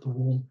rate at the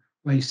wall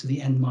raised to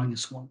the n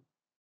minus 1.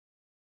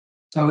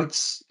 So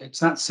it's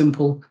that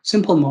simple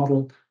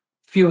model,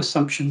 few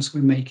assumptions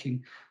we're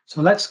making.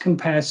 So let's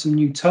compare some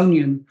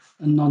Newtonian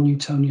and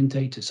non-Newtonian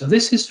data. So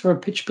this is for a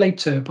pitch blade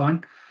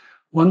turbine,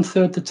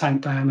 1/3 the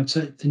tank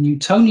diameter. The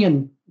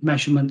Newtonian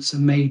measurements are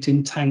made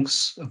in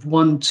tanks of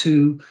 1,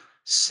 2,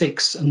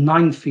 6, and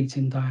 9 feet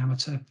in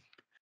diameter.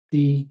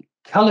 The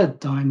colored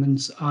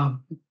diamonds are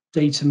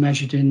data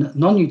measured in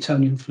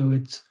non-Newtonian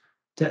fluids,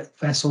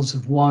 vessels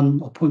of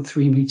 1 or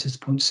 0.3 meters,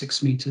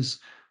 0.6 meters,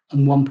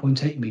 and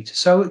 1.8 meters.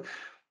 So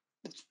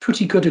it's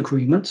pretty good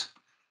agreement.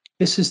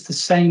 This is the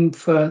same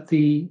for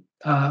the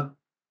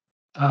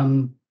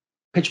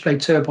pitch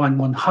blade turbine,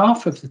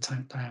 1/2 of the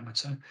tank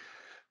diameter.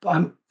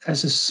 But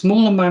there's a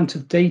small amount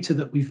of data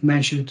that we've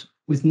measured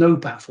with no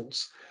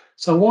baffles.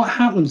 So what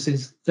happens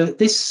is that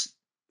this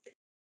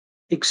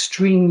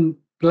extreme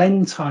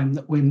blend time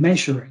that we're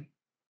measuring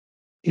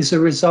is a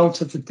result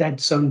of the dead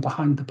zone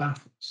behind the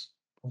baffles,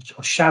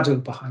 or shadow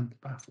behind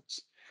the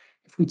baffles.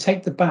 If we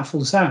take the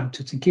baffles out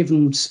at a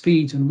given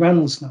speed and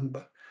Reynolds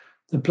number,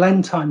 the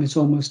blend time is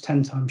almost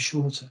 10 times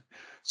shorter.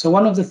 So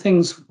one of the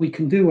things we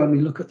can do when we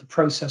look at the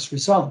process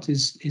result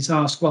is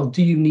ask, well,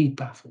 do you need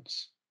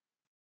baffles?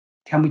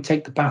 Can we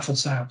take the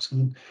baffles out?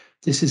 And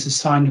this is a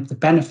sign of the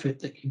benefit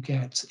that you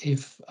get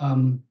if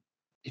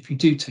you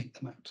do take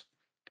them out.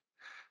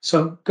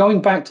 So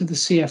going back to the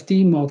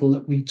CFD model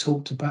that we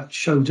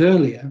showed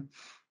earlier,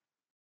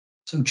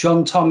 so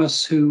John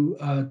Thomas, who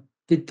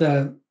did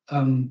the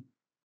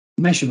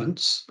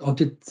measurements or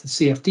did the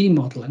CFD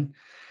modeling,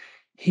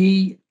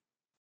 he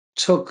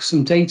took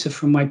some data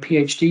from my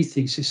PhD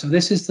thesis. So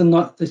this is the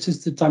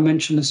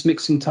dimensionless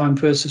mixing time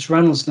versus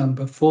Reynolds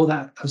number for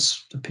that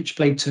as the pitch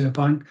blade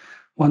turbine,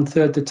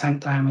 1/3 the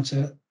tank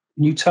diameter,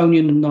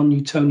 Newtonian and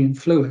non-Newtonian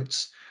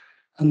fluids,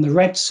 and the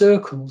red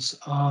circles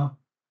are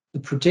the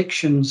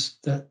predictions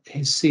that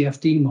his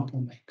CFD model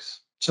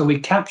makes. So we're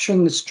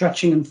capturing the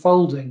stretching and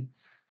folding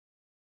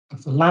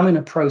of the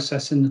laminar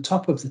process in the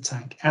top of the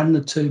tank and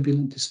the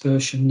turbulent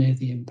dispersion near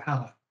the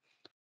impeller.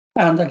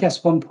 And I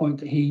guess one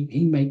point that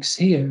he makes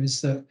here is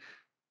that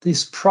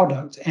this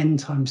product, n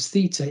times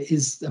theta,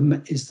 is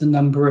the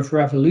number of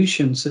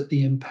revolutions that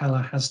the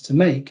impeller has to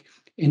make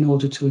in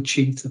order to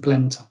achieve the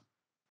blend time.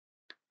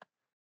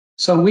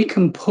 So we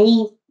can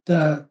pull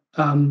the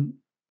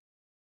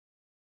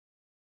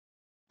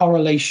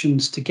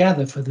correlations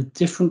together for the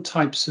different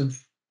types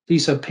of,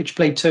 these are pitch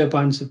blade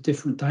turbines of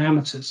different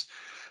diameters,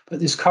 but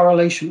this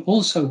correlation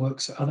also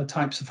works at other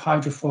types of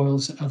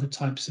hydrofoils and other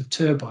types of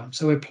turbines.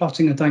 So we're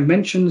plotting a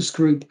dimensionless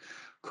group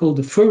called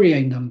the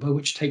Fourier number,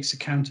 which takes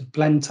account of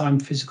blend time,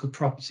 physical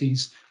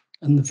properties,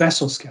 and the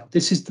vessel scale.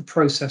 This is the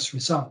process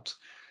result.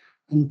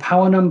 And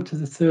power number to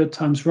the 3rd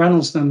times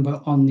Reynolds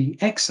number on the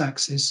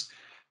x-axis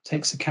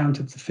takes account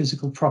of the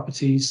physical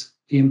properties,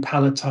 the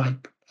impeller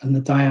type, and the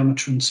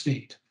diameter and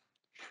speed.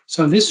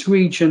 So this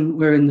region,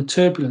 we're in the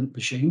turbulent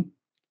regime.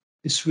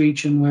 This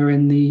region, we're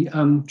in the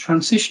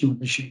transitional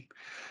regime.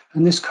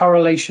 And this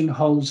correlation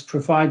holds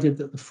provided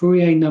that the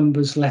Fourier number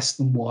is less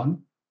than 1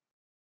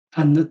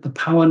 and that the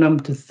power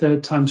number to the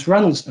 3rd times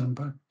Reynolds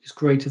number is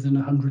greater than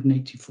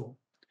 184.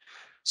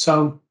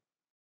 So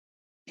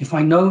if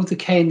I know the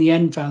K and the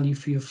N value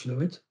for your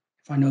fluid,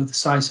 if I know the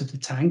size of the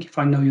tank, if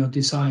I know your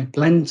desired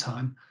blend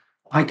time,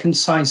 I can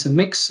size a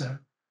mixer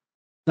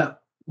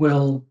that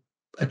will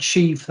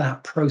achieve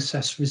that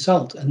process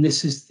result. And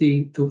this is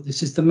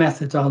the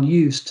method I'll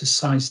use to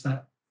size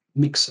that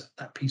mixer,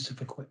 that piece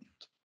of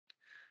equipment.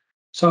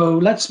 So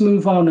let's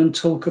move on and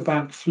talk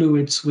about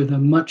fluids with a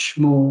much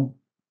more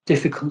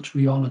difficult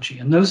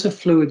rheology. And those are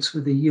fluids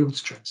with a yield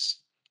stress.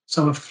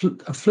 So a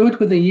fluid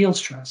with a yield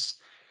stress,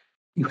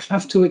 you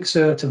have to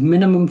exert a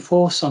minimum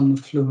force on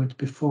the fluid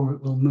before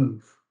it will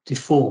move,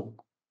 deform.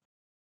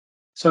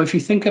 So if you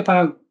think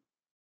about,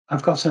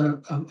 I've got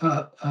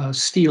a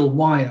steel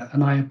wire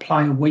and I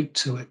apply a weight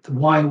to it, the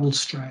wire will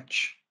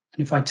stretch.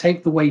 And if I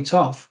take the weight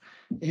off,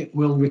 it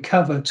will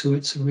recover to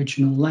its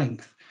original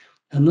length.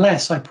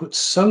 Unless I put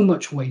so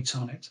much weight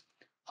on it,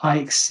 I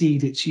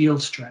exceed its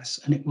yield stress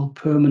and it will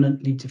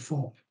permanently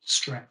deform,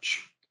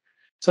 stretch.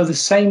 So the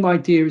same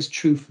idea is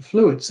true for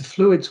fluids. The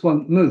fluids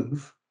won't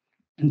move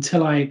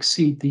until I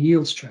exceed the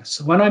yield stress.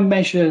 So when I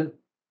measure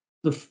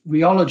the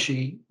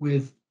rheology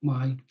with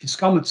my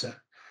viscometer,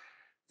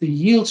 the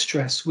yield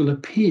stress will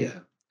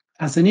appear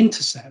as an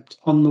intercept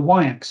on the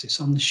y-axis,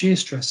 on the shear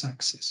stress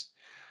axis.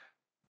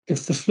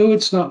 If the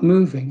fluid's not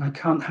moving, I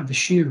can't have a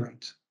shear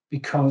rate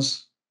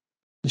because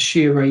the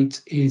shear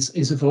rate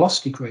is a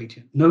velocity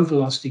gradient. No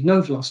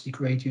velocity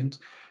gradient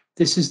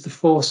This is the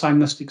force I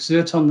must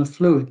exert on the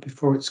fluid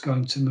before it's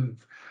going to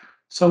move.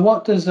 So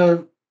what does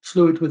a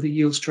fluid with a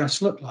yield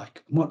stress look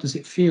like? And what does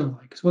it feel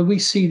like? Well, we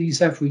see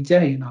these every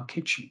day in our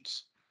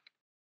kitchens.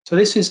 So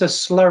this is a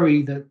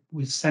slurry that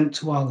was sent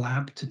to our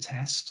lab to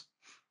test.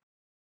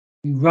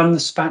 We run the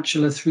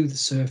spatula through the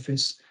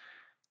surface.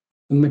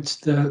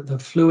 The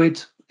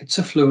fluid, it's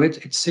a fluid,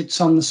 it sits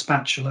on the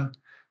spatula,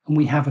 and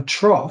we have a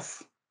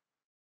trough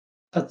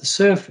at the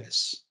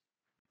surface,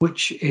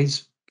 which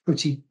is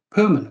pretty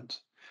permanent.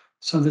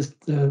 So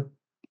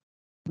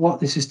what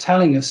this is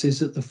telling us is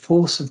that the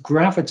force of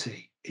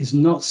gravity is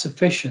not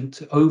sufficient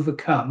to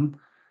overcome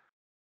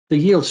the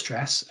yield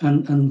stress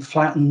and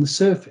flatten the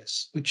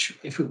surface, which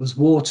if it was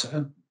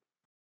water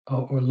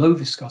or a low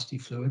viscosity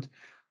fluid,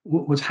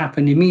 would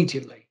happen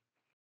immediately.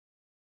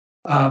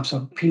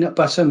 So peanut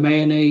butter,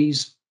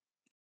 mayonnaise,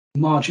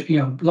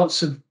 margarine,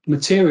 lots of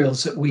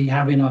materials that we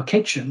have in our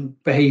kitchen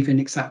behave in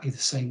exactly the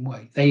same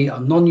way. They are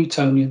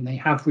non-Newtonian, they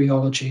have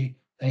rheology,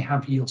 they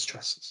have yield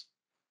stresses.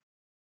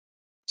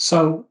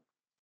 So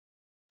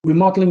we're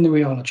modeling the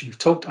rheology.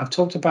 I've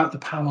talked about the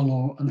power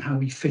law and how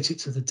we fit it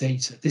to the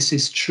data. This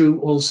is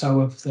true also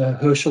of the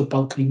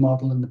Herschel-Bulkley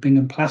model and the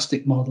Bingham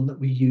plastic model that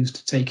we use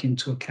to take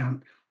into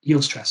account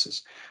yield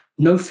stresses.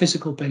 No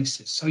physical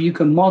basis. So you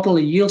can model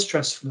a yield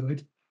stress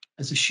fluid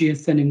as a shear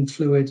thinning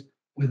fluid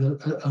with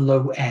a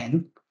low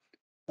N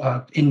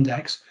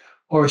index,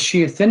 or a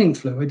shear thinning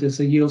fluid as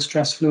a yield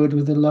stress fluid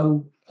with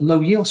a low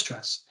yield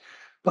stress.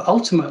 But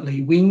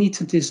ultimately, we need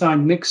to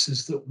design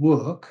mixes that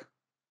work,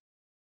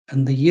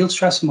 and the yield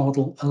stress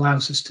model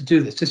allows us to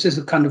do this. This is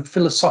a kind of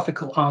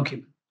philosophical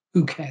argument.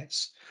 Who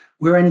cares?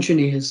 We're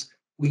engineers.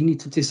 We need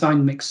to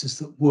design mixes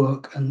that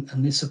work, and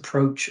this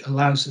approach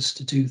allows us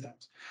to do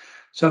that.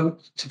 So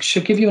to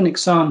give you an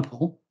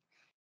example,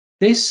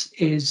 this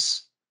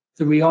is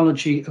the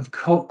rheology of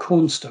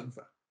corn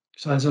stover.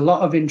 So there's a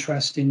lot of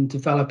interest in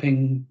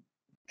developing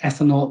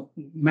ethanol,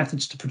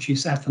 methods to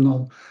produce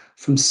ethanol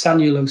from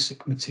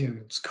cellulosic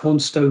materials, corn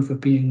stover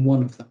being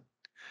one of them.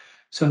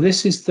 So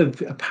this is the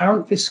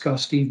apparent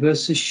viscosity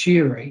versus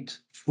shear rate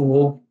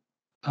for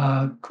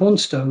corn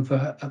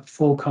stover at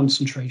 4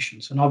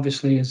 concentrations. And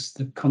obviously, as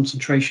the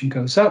concentration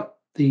goes up,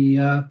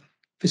 the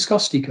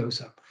viscosity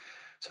goes up.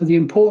 So the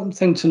important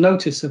thing to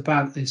notice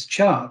about this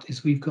chart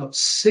is we've got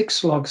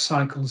 6 log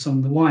cycles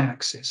on the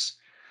y-axis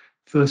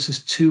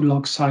versus 2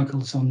 log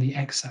cycles on the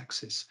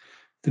x-axis.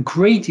 The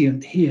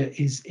gradient here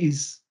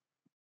is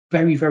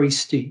very, very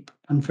steep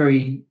and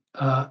very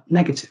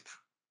negative.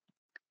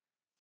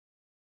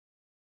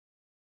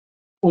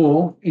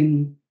 Or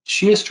in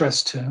shear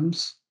stress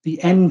terms,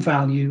 the N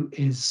value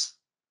is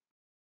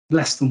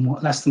less than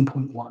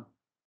 0.1.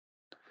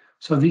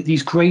 So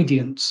these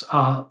gradients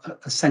are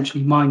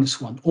essentially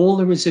 -1. All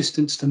the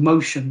resistance to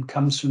motion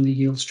comes from the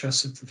yield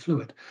stress of the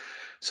fluid.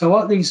 So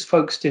what these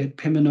folks did,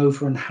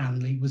 Pimenova and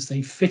Hanley, was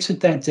they fitted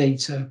their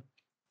data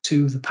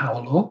to the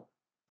power law.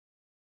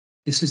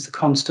 This is the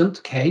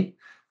constant, K.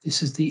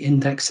 This is the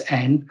index,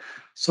 N.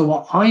 So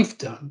what I've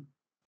done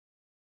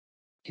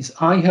is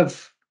I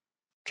have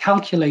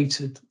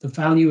calculated the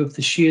value of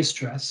the shear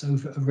stress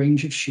over a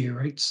range of shear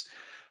rates.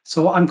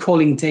 So what I'm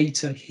calling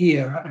data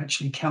here are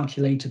actually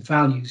calculated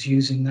values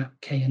using that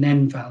K and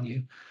N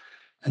value.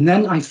 And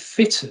then I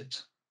fitted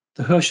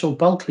the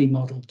Herschel-Bulkley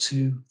model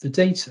to the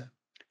data.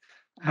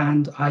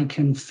 And I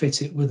can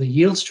fit it with a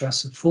yield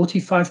stress of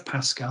 45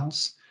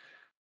 pascals.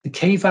 The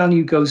K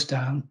value goes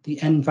down,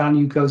 the N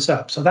value goes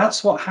up. So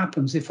that's what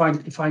happens if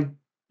I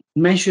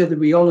measure the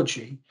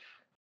rheology,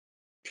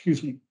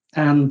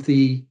 and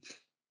the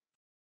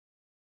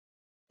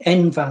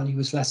N value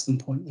is less than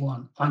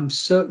 0.1. I'm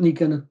certainly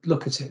going to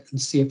look at it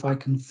and see if I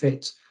can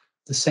fit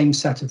the same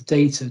set of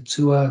data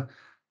to a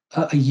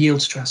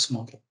yield stress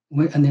model.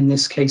 And in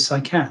this case, I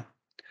can.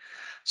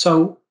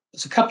 So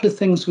there's a couple of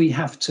things we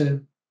have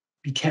to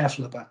be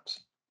careful about.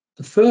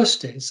 The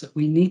first is that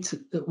we need to,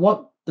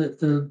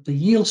 the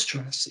yield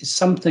stress is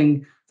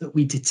something that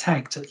we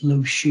detect at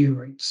low shear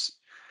rates.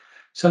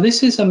 So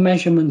this is a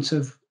measurement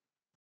of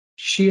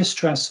shear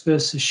stress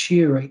versus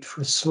shear rate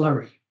for a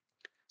slurry.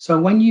 So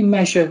when you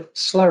measure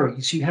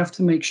slurries, you have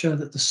to make sure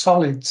that the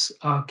solids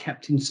are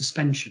kept in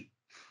suspension.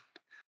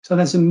 So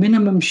there's a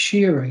minimum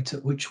shear rate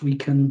at which we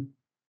can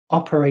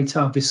operate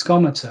our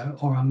viscometer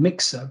or our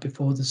mixer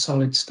before the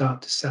solids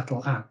start to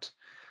settle out.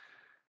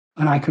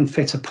 And I can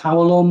fit a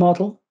power law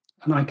model,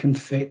 and I can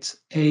fit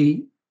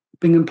a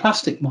Bingham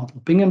plastic model.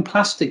 Bingham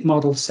plastic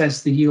model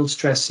says the yield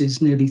stress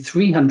is nearly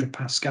 300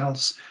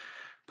 pascals.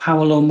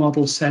 Power law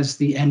model says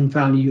the N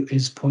value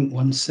is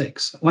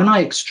 0.16. When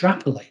I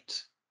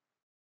extrapolate,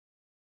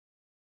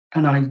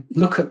 and I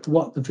look at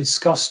what the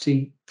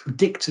viscosity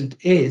predicted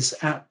is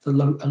at a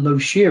low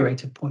shear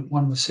rate of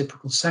 0.1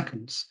 reciprocal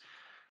seconds,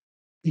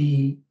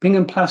 the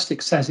Bingham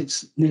plastic says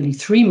it's nearly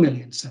 3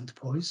 million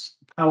centipoise.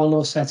 Power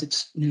law says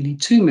it's nearly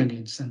 2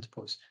 million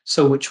centipoise.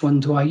 So which one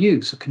do I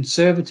use? A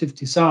conservative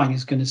design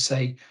is going to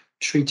say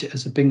treat it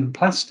as a Bingham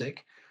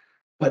plastic,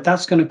 but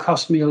that's going to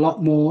cost me a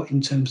lot more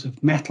in terms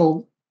of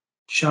metal,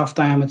 shaft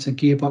diameter,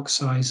 gearbox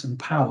size, and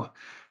power.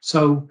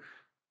 So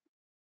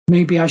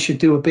maybe I should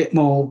do a bit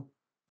more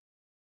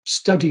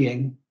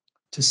studying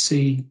to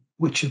see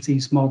which of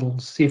these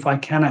models, see if I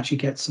can actually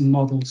get some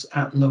models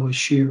at lower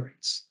shear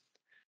rates.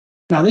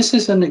 Now, this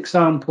is an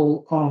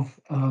example of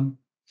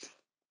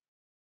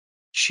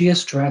shear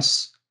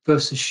stress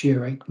versus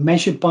shear rate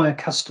measured by a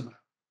customer.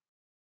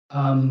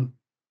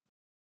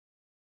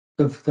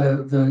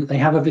 They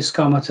have a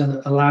viscometer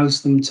that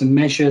allows them to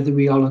measure the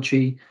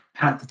rheology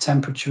at the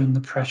temperature and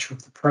the pressure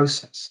of the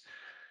process.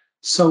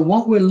 So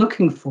what we're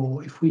looking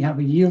for if we have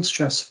a yield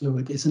stress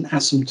fluid is an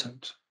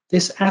asymptote.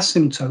 This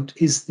asymptote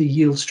is the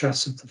yield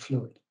stress of the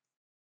fluid.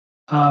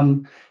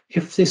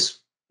 If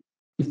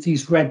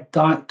these red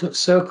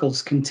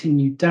circles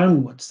continue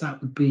downwards,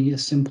 that would be a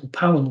simple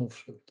power law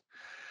fluid.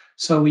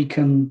 So we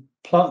can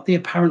plot the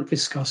apparent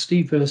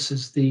viscosity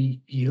versus the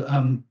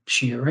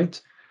shear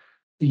rate.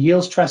 The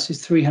yield stress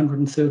is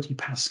 330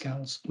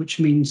 pascals, which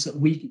means that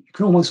you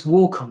can almost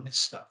walk on this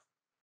stuff.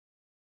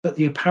 But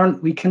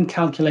we can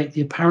calculate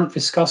the apparent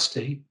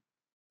viscosity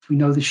if we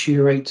know the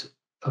shear rate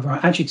of our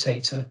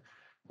agitator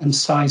and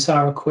size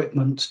our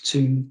equipment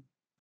to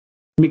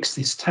mix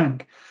this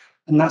tank.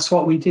 And that's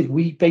what we did.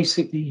 We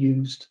basically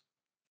used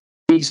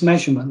these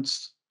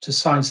measurements to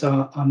size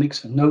our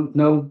mixer.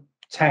 No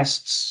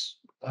tests.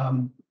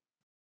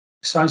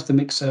 Besides the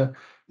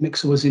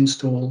mixer was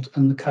installed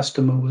and the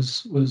customer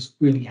was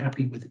really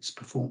happy with its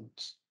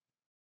performance.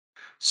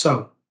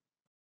 So,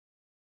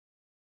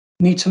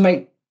 need to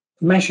make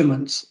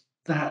measurements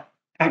that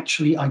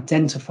actually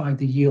identify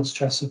the yield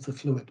stress of the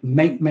fluid.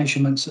 Make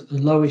measurements at the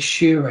lowest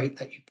shear rate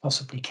that you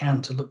possibly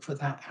can to look for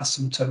that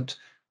asymptote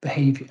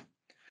behavior.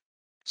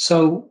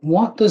 So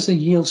what does a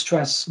yield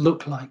stress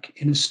look like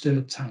in a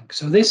stirred tank?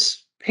 So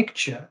this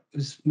picture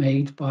was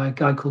made by a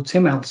guy called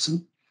Tim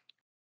Elson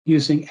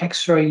using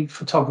X-ray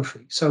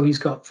photography. So he's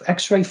got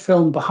X-ray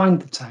film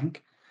behind the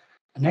tank,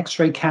 an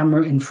X-ray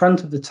camera in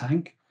front of the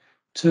tank,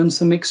 turns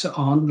the mixer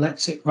on,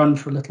 lets it run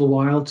for a little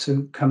while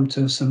to come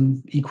to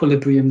some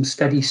equilibrium,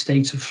 steady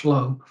state of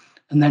flow,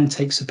 and then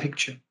takes a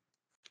picture.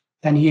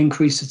 Then he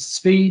increases the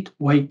speed,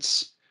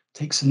 waits,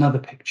 takes another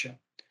picture.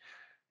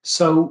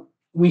 So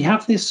we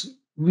have this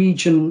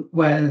region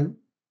where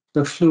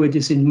the fluid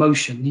is in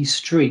motion, these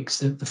streaks,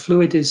 the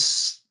fluid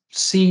is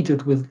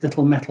seeded with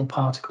little metal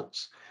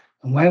particles.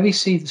 And where we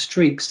see the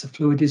streaks, the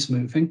fluid is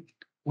moving.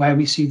 Where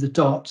we see the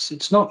dots,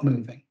 it's not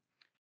moving.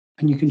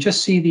 And you can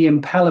just see the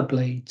impeller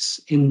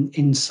blades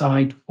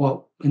inside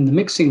what in the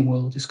mixing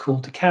world is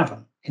called the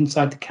cavern.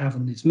 Inside the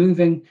cavern is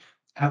moving,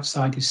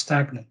 outside is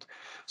stagnant.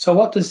 So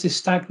what does this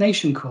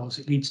stagnation cause?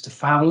 It leads to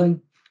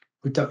fouling,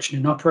 reduction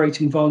in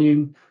operating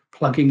volume,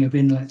 plugging of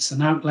inlets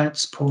and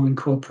outlets, poor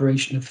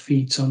incorporation of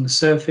feeds on the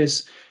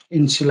surface,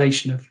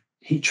 insulation of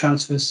heat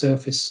transfer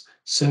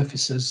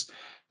surfaces,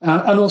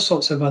 and all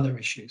sorts of other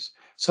issues.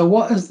 So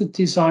what is the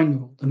design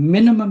rule? The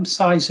minimum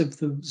size of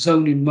the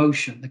zone in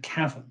motion, the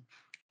cavern,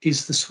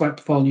 is the swept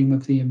volume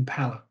of the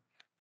impeller.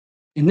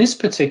 In this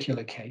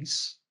particular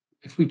case,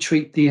 if we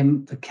treat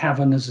the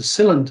cavern as a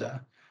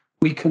cylinder,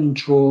 we can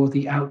draw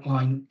the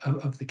outline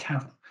of the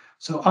cavern.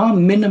 So our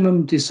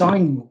minimum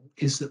design rule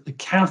is that the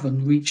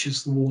cavern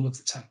reaches the wall of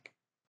the tank.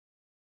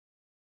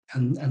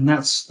 And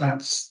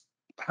that's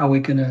how we're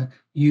going to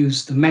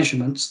use the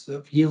measurements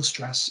of yield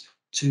stress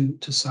to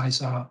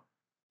size our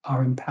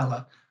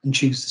impeller and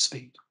choose the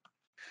speed.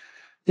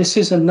 This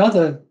is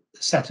another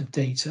set of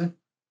data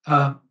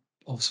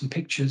of some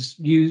pictures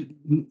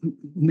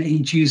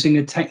made using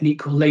a technique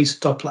called laser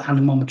Doppler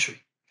anemometry.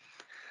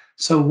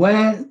 So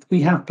where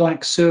we have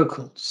black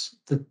circles,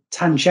 the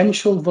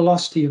tangential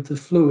velocity of the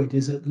fluid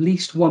is at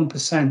least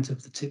 1%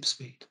 of the tip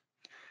speed.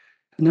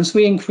 And as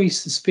we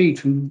increase the speed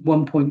from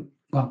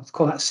let's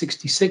call that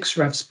 66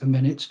 revs per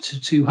minute to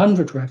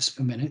 200 revs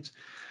per minute,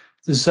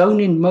 the zone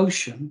in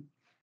motion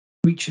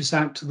reaches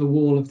out to the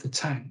wall of the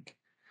tank.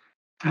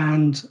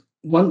 And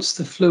once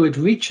the fluid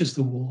reaches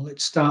the wall,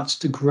 it starts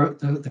to grow,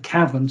 the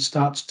cavern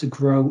starts to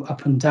grow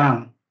up and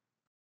down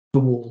the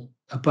wall,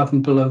 above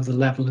and below the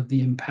level of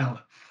the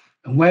impeller.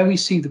 And where we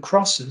see the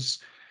crosses,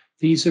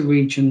 these are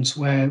regions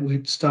where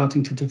we're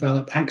starting to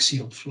develop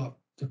axial flow,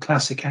 the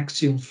classic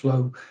axial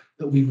flow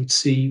that we would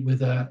see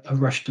with a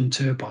Rushton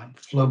turbine,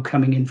 flow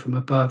coming in from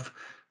above,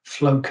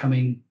 flow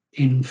coming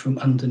in from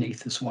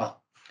underneath as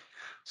well.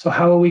 So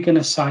how are we going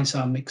to size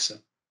our mixer?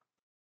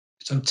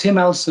 So Tim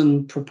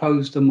Elson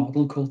proposed a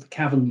model called the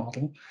cavern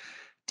model.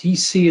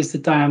 DC is the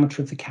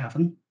diameter of the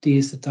cavern, D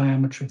is the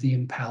diameter of the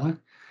impeller.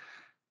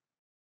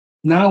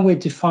 Now we're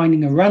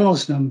defining a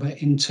Reynolds number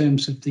in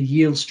terms of the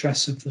yield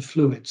stress of the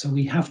fluid. So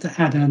we have to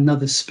add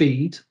another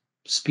speed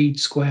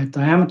squared,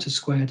 diameter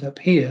squared up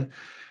here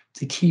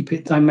to keep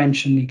it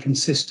dimensionally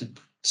consistent.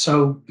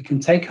 So we can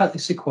take out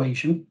this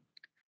equation.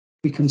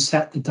 We can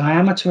set the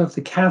diameter of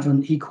the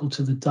cavern equal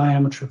to the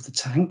diameter of the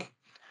tank,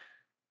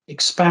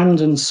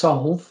 expand and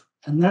solve,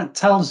 and that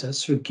tells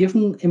us for a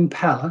given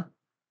impeller,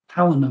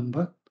 power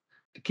number,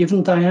 a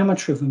given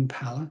diameter of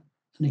impeller,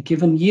 and a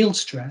given yield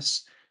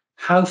stress,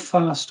 how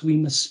fast we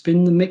must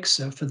spin the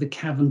mixer for the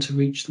cavern to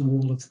reach the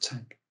wall of the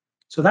tank.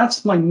 So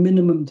that's my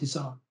minimum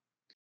design.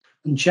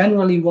 And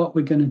generally what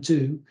we're going to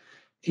do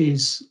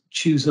is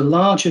choose a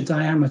larger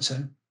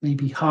diameter,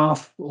 maybe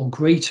half or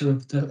greater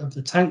of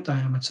the tank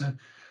diameter,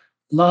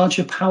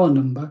 larger power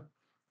number,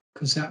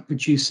 because that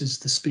reduces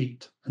the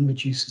speed and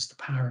reduces the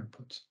power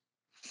input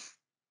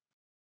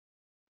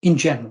in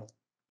general.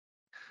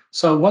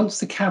 So once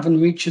the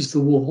cavern reaches the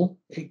wall,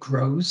 it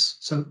grows.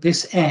 So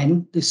this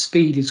n, this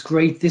speed is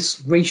great,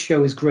 this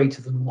ratio is greater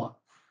than 1.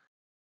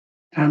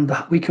 And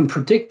we can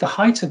predict the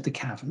height of the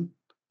cavern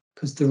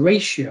because the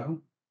ratio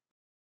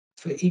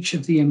for each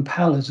of the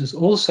impellers has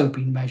also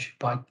been measured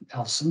by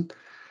Elson.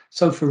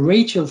 So for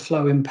radial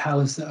flow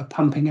impellers that are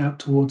pumping out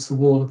towards the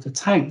wall of the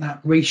tank,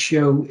 that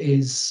ratio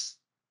is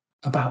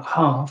about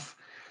half.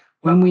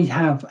 When we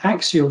have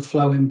axial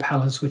flow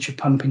impellers which are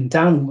pumping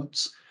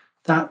downwards,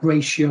 that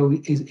ratio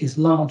is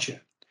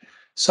larger.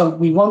 So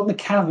we want the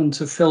cavern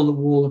to fill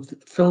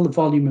the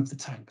volume of the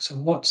tank.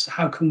 So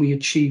how can we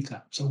achieve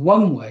that? So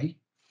one way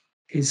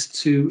is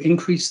to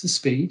increase the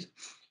speed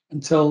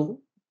until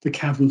the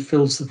cavern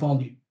fills the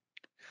volume.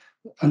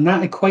 And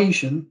that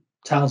equation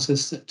tells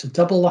us that to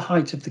double the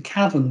height of the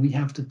cavern, we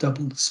have to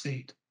double the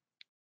speed.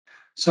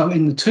 So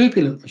in the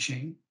turbulent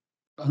regime,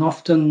 and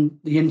often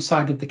the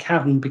inside of the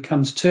cavern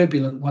becomes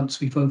turbulent once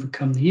we've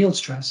overcome the yield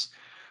stress,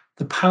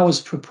 the power is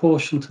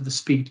proportional to the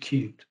speed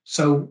cubed.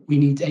 So we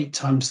need 8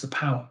 times the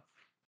power.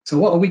 So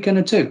what are we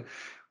going to do?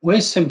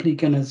 We're simply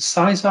going to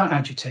size our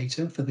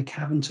agitator for the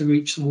cavern to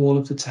reach the wall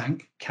of the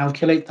tank,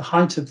 calculate the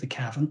height of the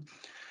cavern,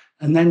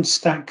 and then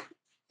stack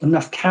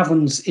enough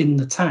caverns in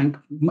the tank,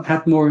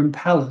 add more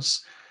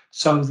impellers,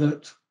 so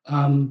that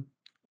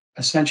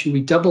essentially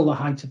we double the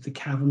height of the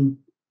cavern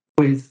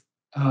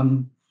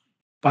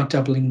by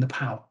doubling the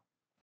power.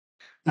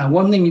 Now,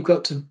 one thing you've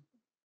got to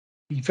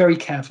be very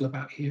careful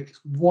about here is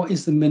what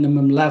is the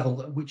minimum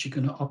level at which you're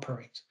going to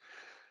operate?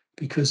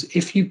 Because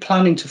if you're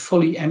planning to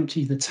fully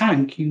empty the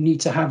tank, you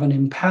need to have an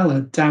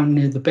impeller down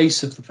near the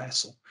base of the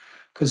vessel.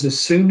 Because as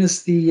soon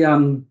as the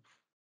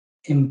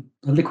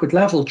liquid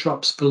level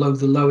drops below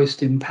the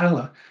lowest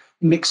impeller,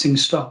 mixing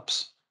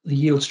stops, the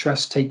yield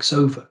stress takes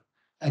over,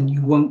 and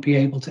you won't be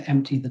able to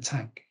empty the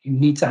tank. You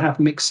need to have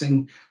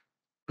mixing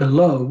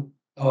below,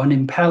 or an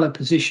impeller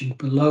positioned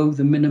below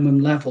the minimum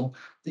level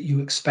that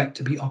you expect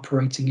to be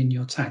operating in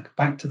your tank.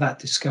 Back to that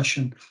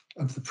discussion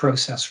of the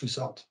process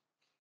result.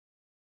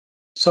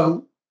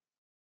 So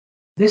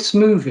this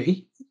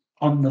movie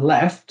on the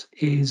left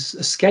is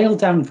a scaled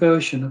down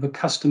version of a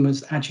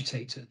customer's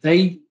agitator.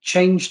 They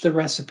changed the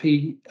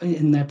recipe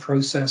in their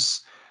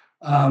process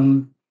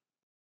and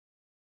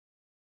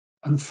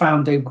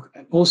found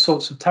all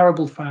sorts of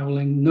terrible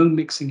fouling, no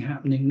mixing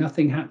happening,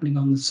 nothing happening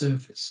on the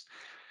surface.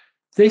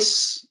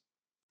 This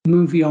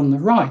movie on the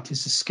right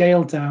is a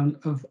scale down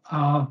of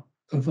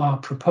our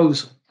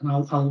proposal, and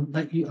I'll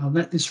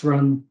let this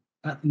run.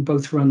 Let them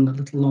both run a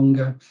little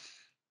longer.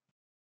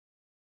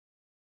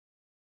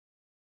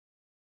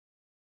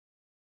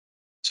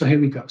 So here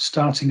we go,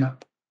 starting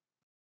up.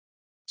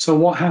 So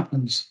what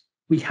happens?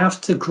 We have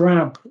to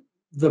grab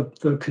the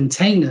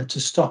container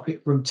to stop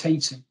it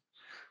rotating.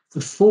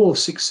 The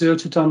force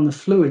exerted on the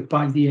fluid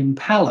by the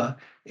impeller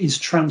is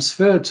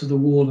transferred to the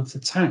wall of the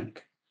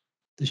tank.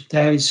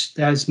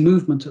 There's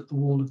movement at the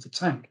wall of the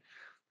tank.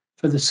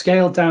 For the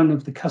scale down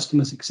of the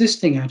customer's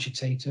existing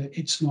agitator,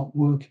 it's not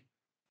working.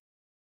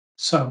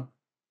 So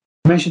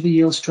measure the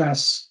yield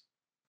stress,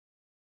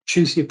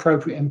 choose the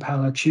appropriate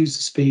impeller, choose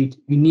the speed.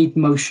 We need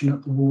motion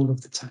at the wall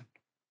of the tank.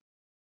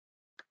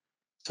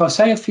 So I'll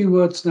say a few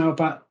words now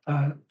about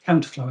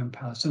counterflow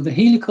impeller. So the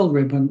helical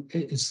ribbon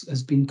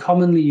has been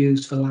commonly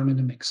used for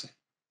laminar mixing,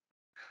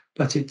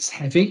 but it's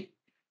heavy,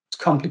 it's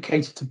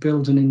complicated to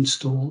build and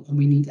install, and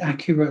we need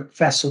accurate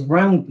vessel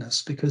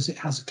roundness because it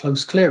has a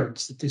close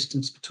clearance, the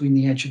distance between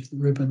the edge of the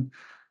ribbon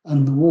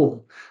and the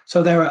wall.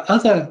 So there are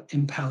other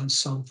impellers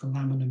sold for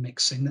laminar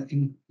mixing that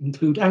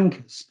include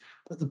anchors,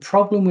 but the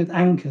problem with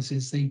anchors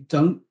is they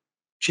don't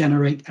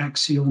generate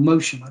axial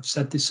motion. I've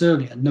said this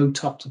earlier, no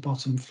top to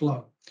bottom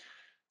flow.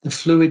 The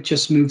fluid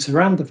just moves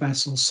around the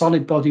vessel,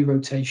 solid body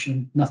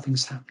rotation,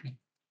 nothing's happening.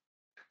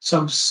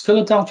 So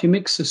Philadelphia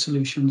Mixer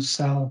Solutions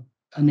sell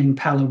an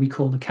impeller we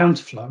call the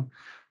counterflow.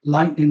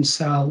 Lightning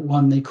sell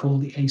one they call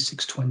the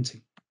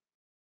A620.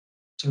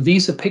 So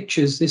these are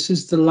pictures. This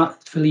is the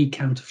Philly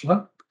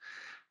counterflow.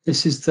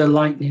 This is the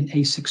Lightning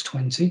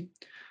A620.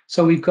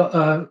 So we've got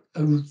a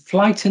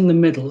flight in the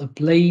middle, a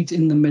blade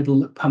in the middle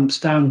that pumps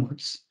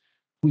downwards.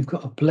 We've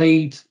got a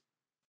blade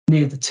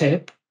near the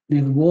tip,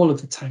 near the wall of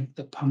the tank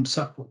that pumps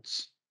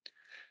upwards.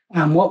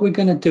 And what we're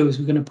going to do is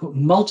we're going to put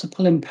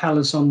multiple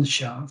impellers on the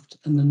shaft,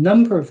 and the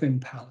number of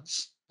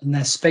impellers and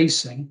their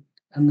spacing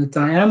and the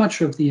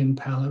diameter of the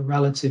impeller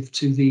relative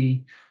to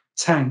the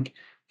tank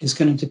is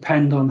going to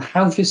depend on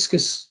how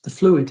viscous the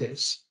fluid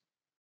is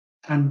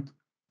and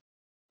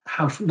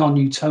how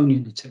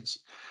non-Newtonian it is.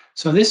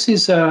 So this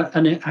is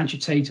an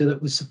agitator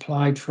that was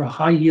supplied for a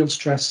high yield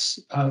stress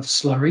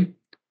slurry,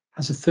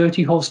 has a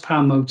 30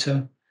 horsepower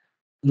motor,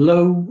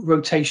 low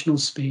rotational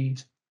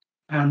speed,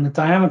 and the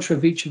diameter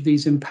of each of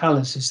these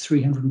impellers is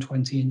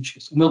 320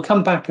 inches. And we'll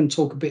come back and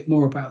talk a bit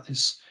more about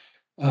this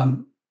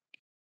in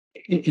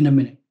a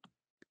minute.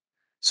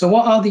 So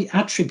what are the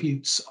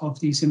attributes of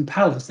these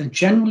impellers? They're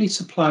generally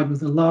supplied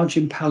with a large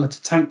impeller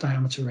to tank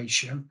diameter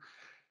ratio.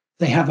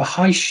 They have a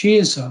high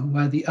shear zone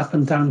where the up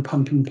and down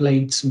pumping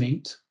blades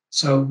meet.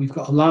 So we've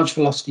got a large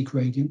velocity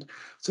gradient.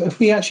 So if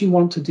we actually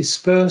want to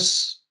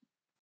disperse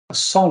a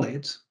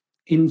solid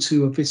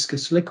into a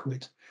viscous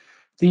liquid,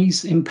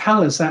 these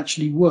impellers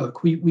actually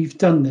work. We've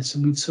done this,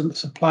 and we've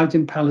supplied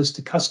impellers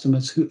to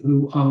customers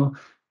who are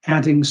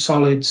adding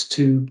solids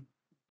to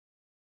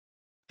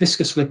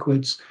viscous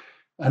liquids,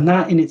 and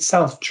that in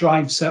itself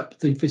drives up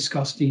the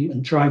viscosity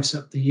and drives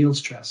up the yield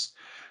stress.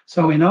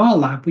 So in our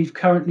lab, we've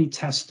currently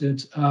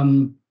tested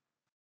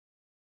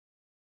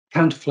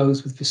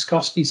counterflows with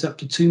viscosities up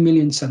to 2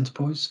 million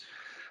centipoise,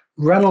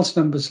 Reynolds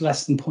numbers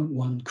less than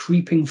 0.1,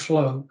 creeping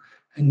flow,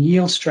 and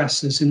yield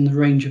stresses in the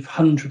range of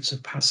hundreds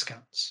of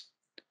pascals.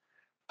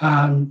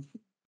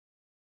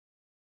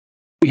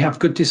 We have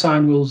good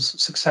design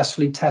rules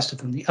successfully tested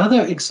them. The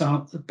other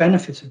example, the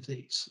benefit of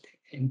these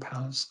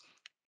impellers,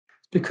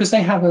 because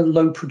they have a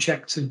low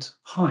projected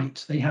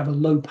height, they have a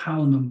low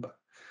power number.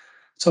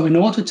 So in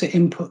order to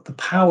input the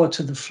power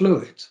to the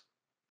fluid,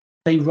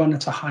 they run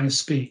at a higher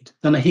speed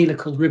than a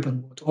helical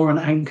ribbon would or an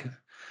anchor.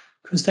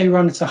 Because they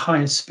run at a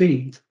higher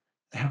speed,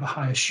 they have a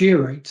higher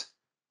shear rate,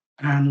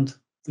 and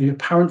the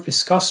apparent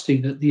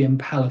viscosity that the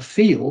impeller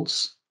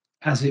feels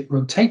as it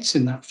rotates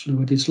in that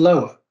fluid is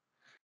lower,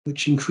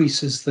 which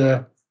increases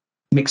the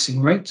mixing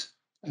rate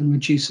and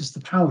reduces the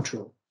power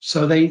draw.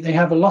 So they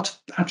have a lot of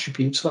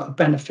attributes, a lot of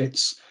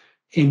benefits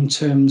in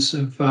terms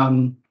of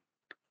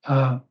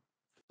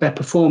their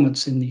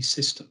performance in these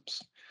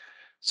systems.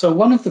 So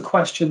one of the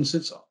questions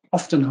that's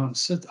often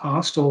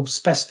asked, or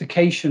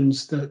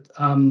specifications that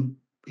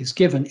is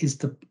given, is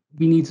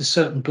we need a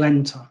certain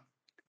blend time.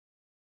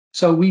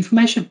 So we've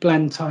measured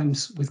blend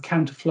times with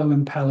counterflow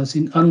impellers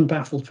in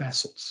unbaffled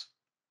vessels.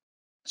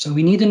 So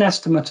we need an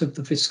estimate of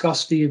the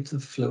viscosity of the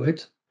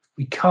fluid.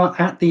 We can't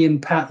not at the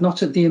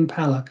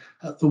impeller,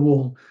 at the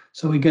wall.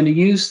 So we're going to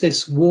use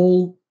this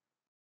wall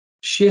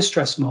shear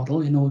stress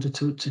model in order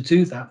to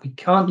do that. We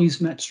can't use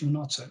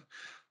Metronotto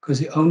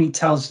because it only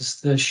tells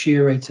us the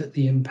shear rate at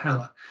the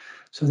impeller.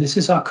 So this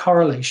is our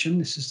correlation.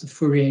 This is the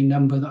Fourier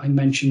number that I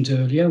mentioned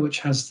earlier, which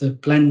has the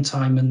blend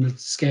time and the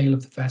scale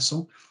of the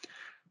vessel.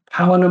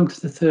 Power number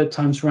to the third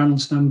times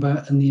Reynolds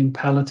number, and the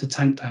impeller to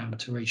tank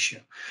diameter ratio.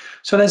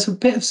 So there's a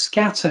bit of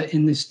scatter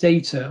in this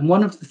data. And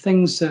one of the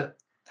things that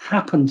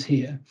happened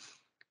here,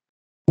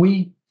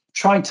 we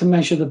tried to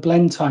measure the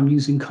blend time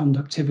using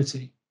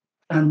conductivity.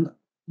 And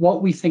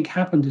what we think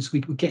happened is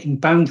we were getting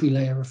boundary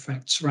layer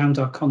effects around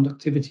our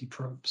conductivity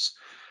probes.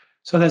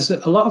 So there's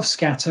a lot of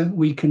scatter.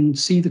 We can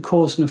see the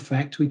cause and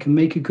effect. We can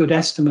make a good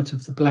estimate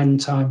of the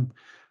blend time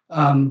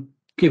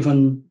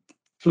given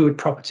fluid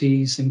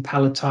properties,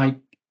 impeller type,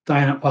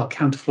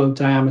 counterflow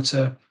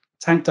diameter,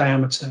 tank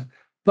diameter.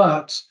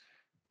 But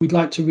we'd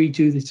like to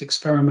redo these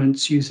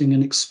experiments using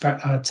an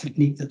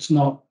technique that's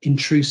not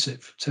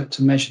intrusive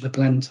to measure the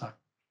blend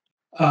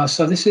time.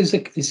 So this is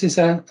a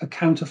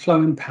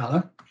counterflow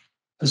impeller,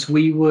 as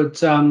we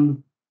would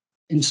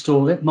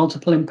install it.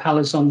 Multiple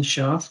impellers on the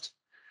shaft.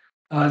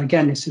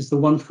 Again, this is the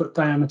 1 foot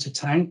diameter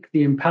tank.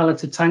 The impeller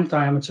to tank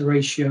diameter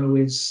ratio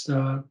is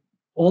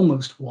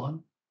almost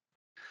 1.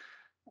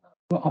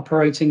 We're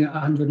operating at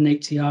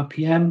 180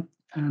 RPM,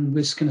 and we're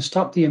just going to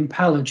stop the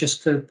impeller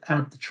just to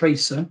add the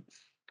tracer.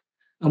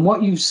 And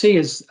what you see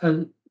is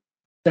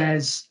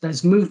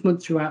there's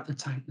movement throughout the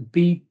tank.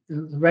 The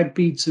red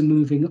beads are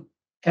moving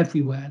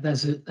everywhere.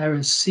 There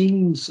are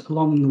seams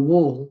along the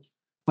wall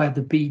where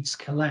the beads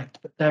collect,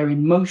 but they're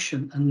in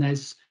motion. And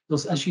as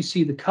you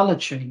see the color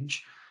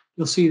change,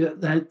 you'll see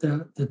that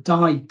the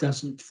dye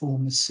doesn't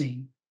form a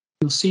seam.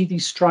 You'll see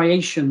these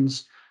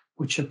striations,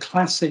 which are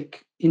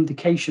classic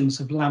indications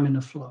of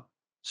laminar flow,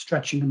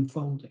 stretching and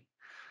folding.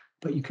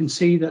 But you can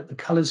see that the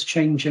color's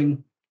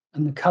changing,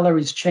 and the color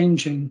is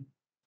changing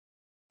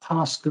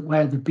past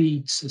where the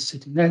beads are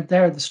sitting.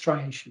 There are the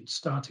striations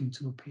starting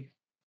to appear.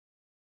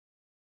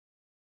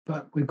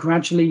 But we're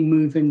gradually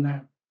moving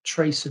that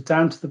tracer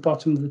down to the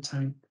bottom of the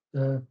tank.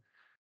 The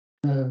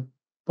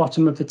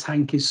bottom of the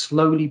tank is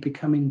slowly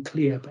becoming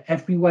clear, but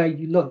everywhere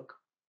you look,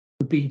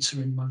 the beads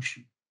are in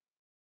motion.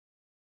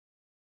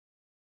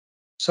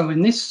 So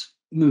in this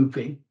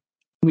movie,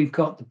 we've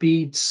got the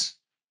beads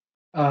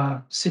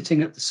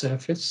sitting at the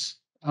surface.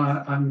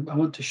 I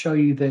want to show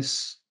you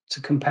this to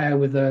compare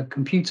with a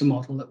computer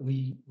model that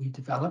we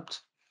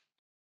developed.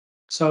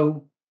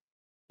 So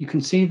you can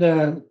see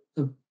the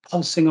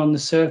pulsing on the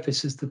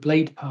surface as the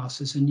blade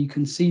passes, and you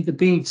can see the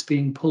beads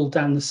being pulled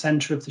down the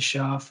center of the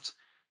shaft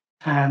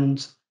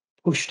and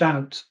pushed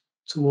out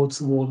towards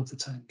the wall of the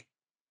tank.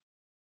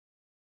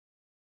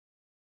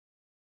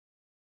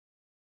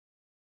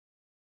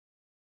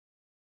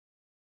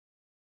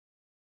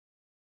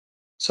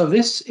 So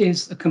this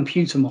is the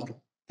computer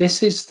model.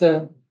 This is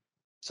the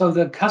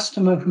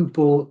customer who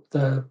bought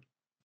the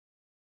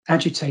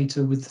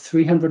agitator with the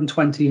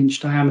 320-inch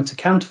diameter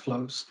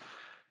counterflows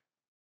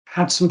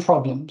had some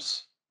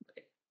problems.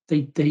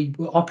 They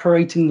were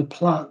operating a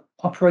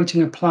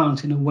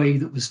plant in a way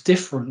that was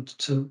different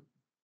to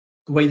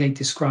the way they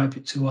described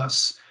it to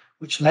us,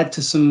 which led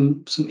to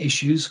some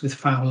issues with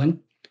fouling.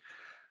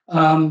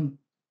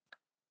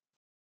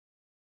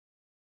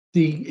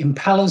 The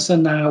impellers are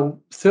now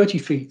 30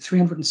 feet,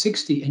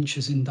 360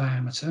 inches in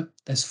diameter.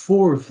 There's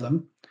 4 of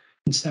them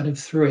instead of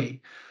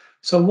 3.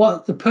 So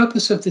what the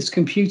purpose of this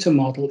computer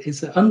model is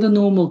that under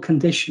normal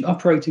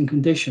operating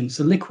conditions,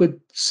 the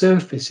liquid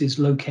surface is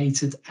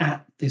located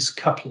at this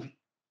coupling.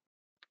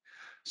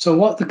 So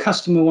what the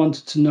customer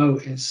wanted to know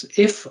is,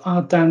 if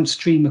our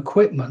downstream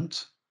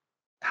equipment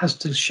has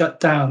to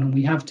shut down and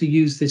we have to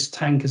use this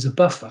tank as a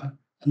buffer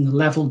and the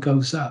level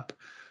goes up,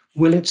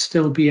 will it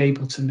still be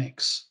able to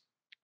mix?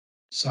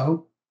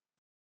 So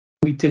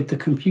we did the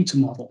computer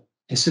model.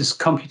 This is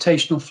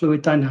computational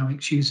fluid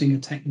dynamics using a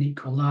technique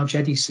called large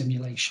eddy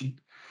simulation.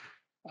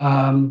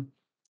 And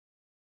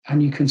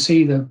you can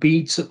see the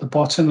beads at the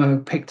bottom are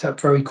picked up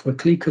very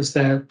quickly because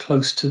they're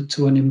close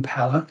to an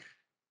impeller.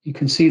 You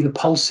can see the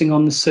pulsing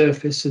on the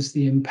surface as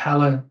the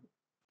impeller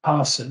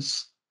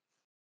passes.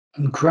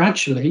 And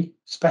gradually,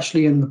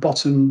 especially in the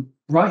bottom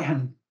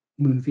right-hand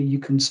movie, you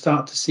can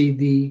start to see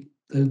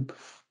the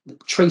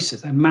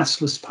traces, they're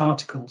massless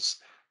particles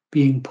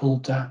being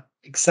pulled down,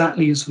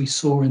 exactly as we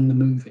saw in the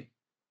movie.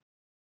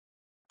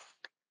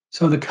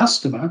 So the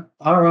customer,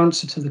 our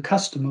answer to the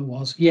customer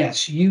was,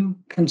 yes, you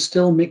can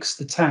still mix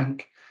the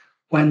tank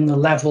when the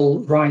level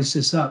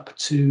rises up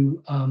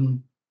to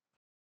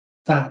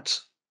that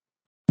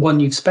one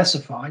you've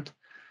specified,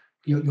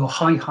 your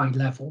high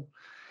level,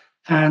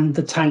 and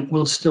the tank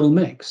will still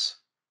mix,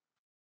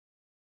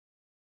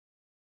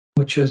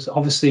 which is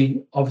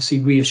obviously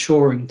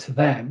reassuring to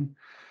them.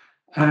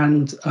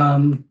 And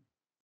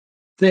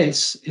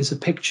this is a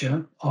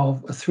picture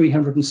of a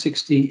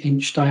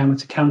 360-inch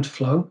diameter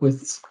counterflow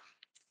with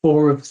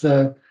 4 of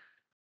the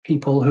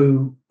people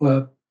who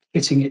were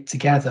fitting it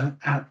together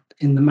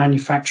in the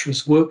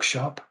manufacturer's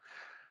workshop.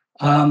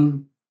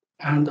 And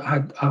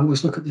I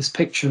always look at this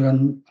picture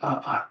and,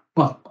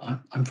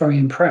 I'm very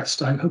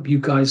impressed. I hope you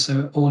guys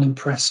are all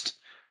impressed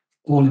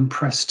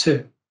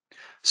too.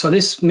 So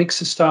this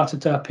mixer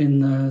started up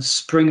in the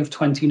spring of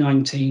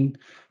 2019.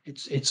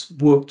 It's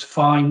worked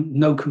fine,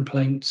 no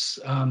complaints.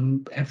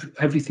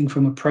 Everything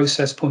from a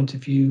process point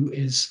of view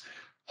is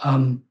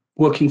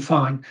working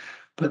fine.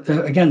 But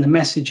again, the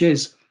message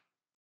is,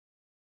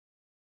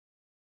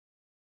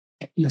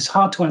 it's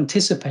hard to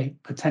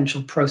anticipate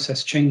potential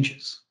process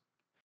changes.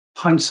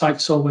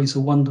 Hindsight's always a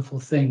wonderful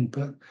thing,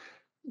 but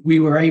we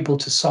were able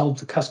to solve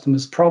the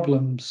customer's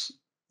problems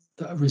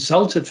that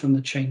resulted from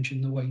the change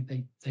in the way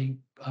they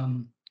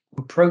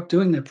were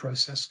doing their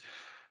process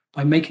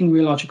by making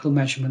rheological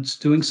measurements,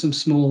 doing some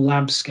small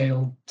lab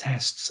scale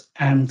tests,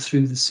 and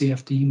through the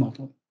CFD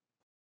model.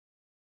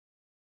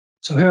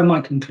 So here are my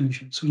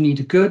conclusions. We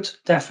need a good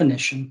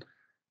definition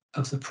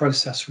of the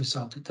process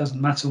result. It doesn't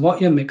matter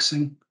what you're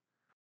mixing.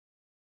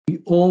 We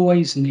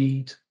always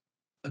need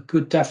a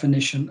good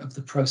definition of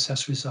the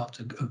process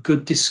result, a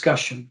good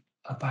discussion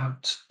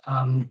about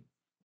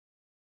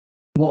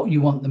what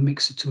you want the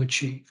mixer to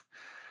achieve.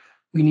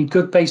 We need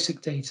good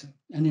basic data,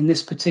 and in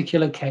this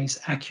particular case,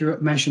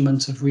 accurate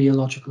measurement of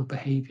rheological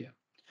behavior.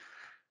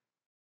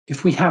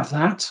 If we have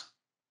that,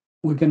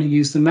 we're going to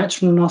use the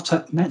Metzner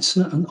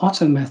and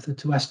Otto method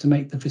to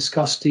estimate the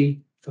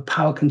viscosity for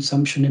power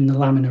consumption in the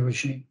laminar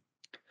regime.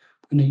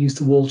 We're going to use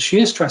the wall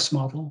shear stress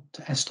model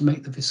to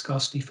estimate the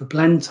viscosity for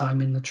blend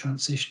time in the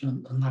transition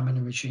and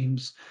laminar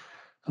regimes.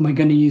 And we're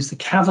going to use the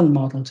cavern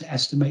model to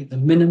estimate the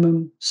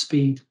minimum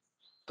speed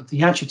of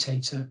the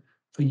agitator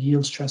for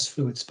yield stress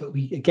fluids. But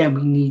we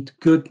need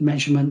good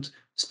measurement,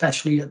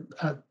 especially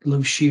at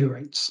low shear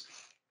rates.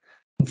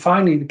 And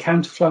finally, the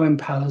counterflow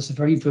impellers are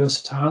very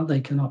versatile.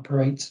 They can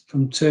operate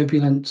from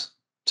turbulent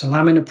to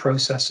laminar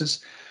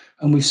processes.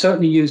 And we've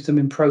certainly used them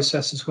in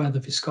processes where the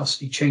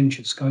viscosity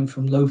changes, going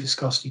from low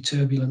viscosity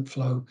turbulent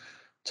flow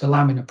to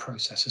laminar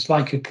processes,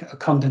 like a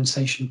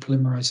condensation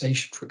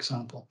polymerization, for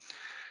example.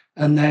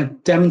 And they're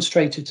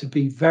demonstrated to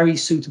be very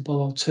suitable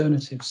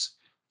alternatives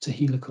to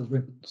helical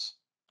ribbons.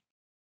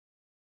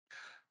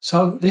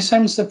 So this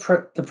ends the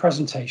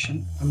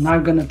presentation. I'm now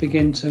going to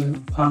begin to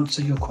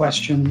answer your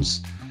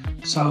questions.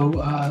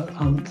 So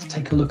I'll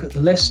take a look at the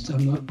list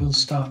and we'll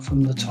start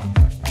from the top.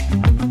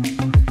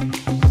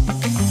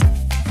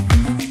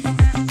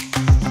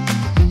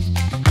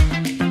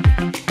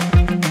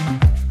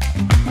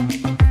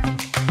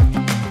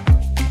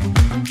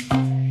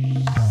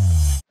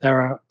 There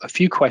are a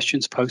few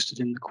questions posted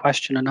in the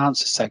question and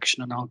answer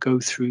section, and I'll go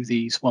through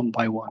these one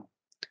by one.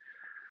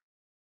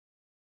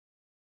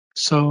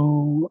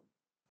 So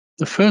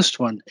the first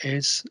one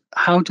is,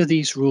 how do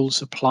these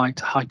rules apply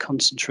to high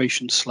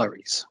concentration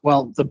slurries?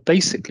 Well,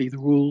 basically the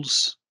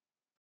rules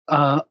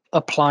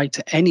apply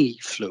to any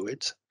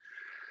fluid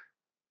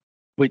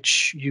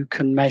which you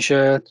can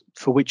measure,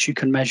 for which you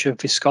can measure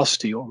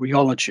viscosity or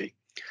rheology.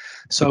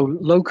 So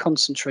low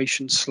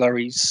concentration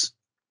slurries,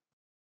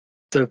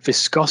 the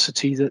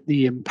viscosity that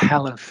the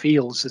impeller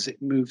feels as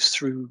it moves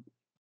through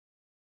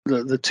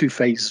the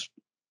two-phase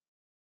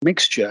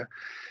mixture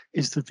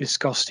is the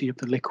viscosity of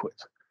the liquid.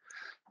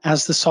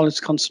 as the solids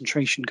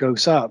concentration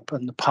goes up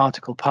and the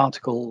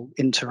particle-particle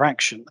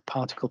interaction, the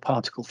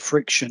particle-particle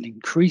friction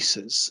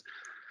increases,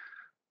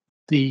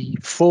 the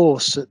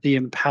force that the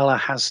impeller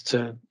has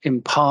to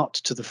impart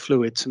to the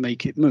fluid to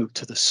make it move,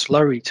 to the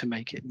slurry to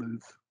make it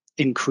move,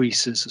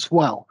 increases as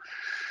well.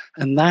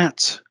 And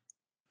that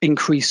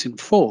increase in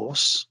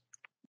force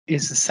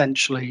is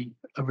essentially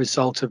a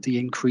result of the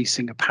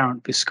increasing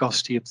apparent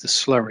viscosity of the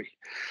slurry.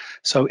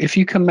 So if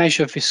you can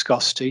measure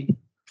viscosity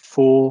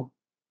or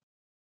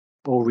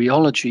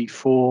rheology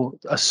for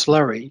a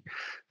slurry,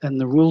 then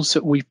the rules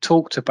that we've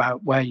talked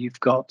about, where you've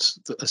got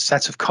a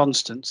set of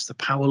constants, the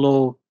power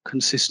law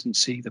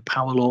consistency, the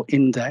power law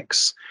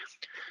index,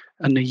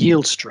 and the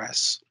yield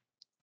stress,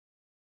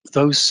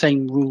 those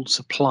same rules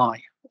apply.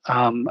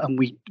 And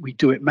we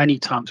do it many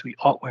times.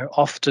 We're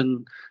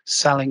often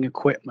selling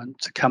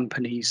equipment to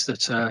companies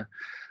that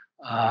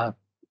are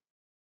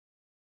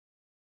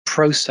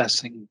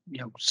processing,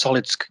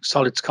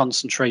 solids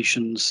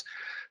concentrations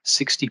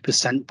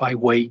 60% by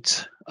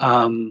weight.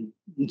 In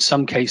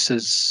some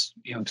cases,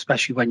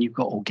 especially when you've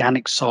got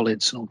organic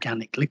solids and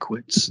organic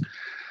liquids,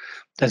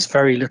 there's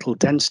very little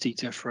density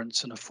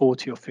difference, and a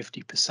 40 or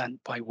 50%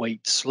 by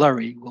weight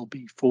slurry will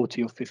be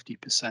 40 or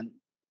 50%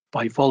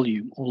 by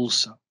volume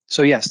also.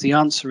 So yes, the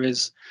answer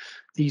is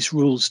these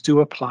rules do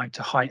apply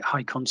to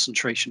high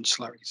concentration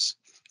slurries.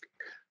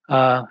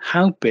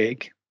 How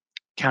big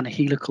can a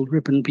helical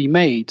ribbon be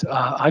made?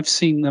 I've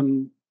seen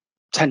them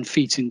 10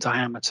 feet in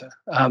diameter.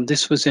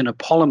 This was in a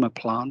polymer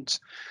plant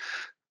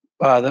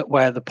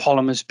where the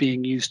polymer is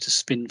being used to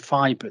spin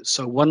fibers.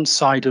 So one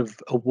side of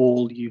a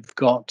wall, you've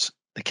got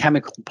the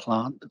chemical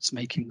plant that's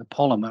making the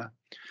polymer.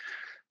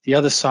 The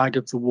other side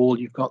of the wall,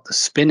 you've got the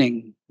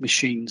spinning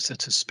machines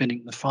that are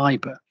spinning the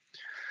fiber.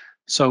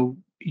 So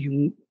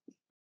you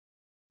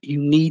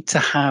need to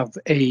have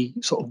a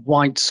sort of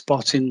wide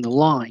spot in the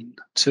line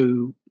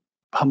to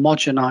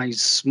homogenize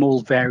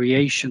small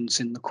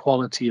variations in the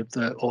quality of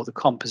the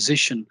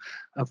composition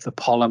of the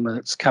polymer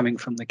that's coming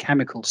from the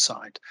chemical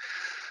side.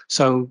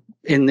 So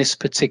in this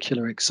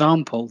particular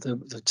example,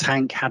 the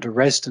tank had a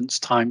residence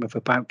time of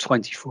about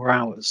 24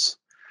 hours.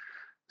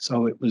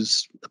 So it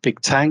was a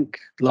big tank,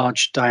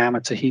 large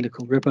diameter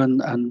helical ribbon,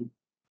 and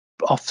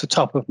off the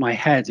top of my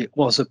head, it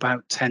was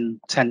about 10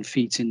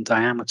 feet in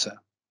diameter.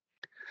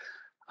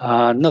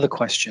 Another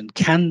question,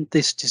 can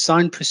this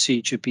design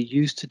procedure be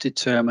used to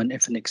determine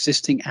if an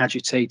existing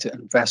agitator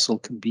and vessel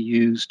can be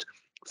used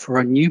for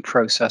a new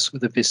process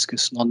with a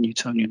viscous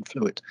non-Newtonian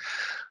fluid?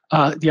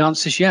 The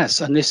answer is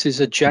yes, and this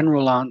is a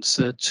general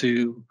answer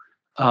to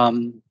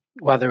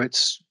whether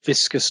it's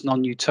viscous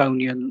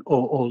non-Newtonian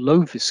or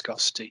low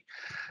viscosity.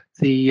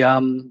 The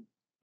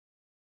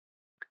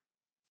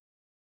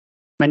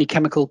many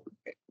chemical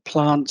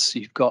plants,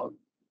 you've got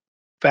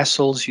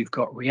vessels, you've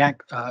got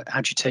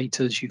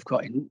agitators, you've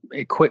got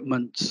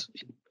equipment,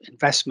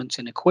 investment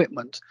in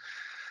equipment,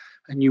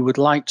 and you would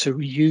like to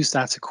reuse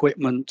that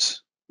equipment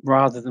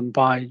rather than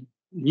buy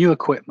new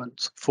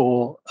equipment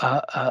for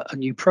a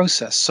new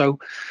process. So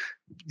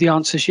the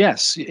answer is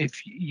yes.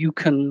 If you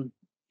can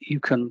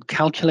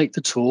calculate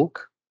the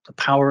torque, the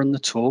power and the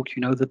torque,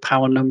 the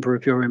power number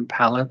of your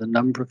impeller, the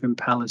number of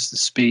impellers, the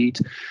speed,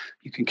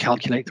 you can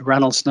calculate the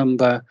Reynolds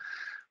number,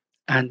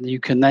 and you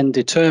can then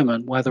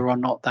determine whether or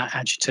not that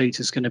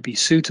agitator is going to be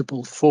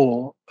suitable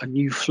for a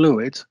new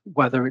fluid,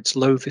 whether it's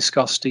low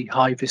viscosity,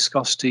 high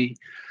viscosity,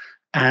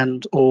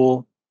 and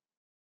or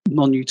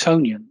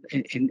non-Newtonian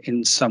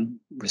in some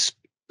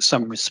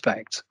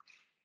respect.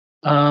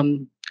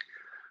 Another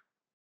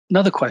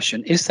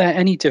question, is there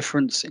any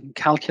difference in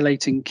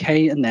calculating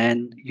K and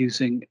N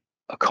using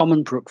a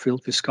common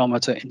Brookfield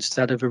viscometer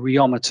instead of a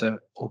rheometer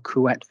or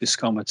Couette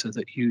viscometer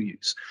that you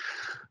use?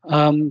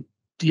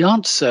 The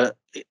answer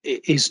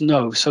is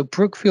no. So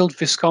Brookfield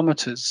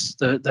viscometers,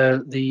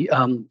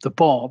 the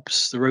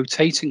bobs, the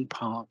rotating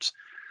part,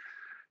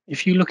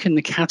 if you look in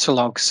the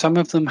catalog, some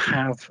of them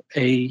have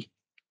a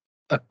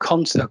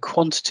constant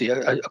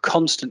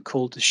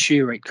called the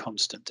shear rate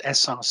constant,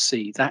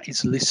 SRC, that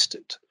is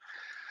listed.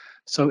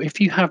 So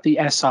if you have the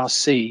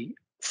SRC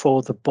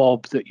for the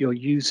bob that you're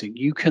using,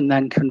 you can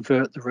then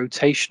convert the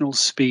rotational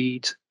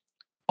speed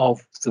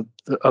of the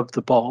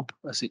bob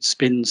as it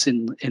spins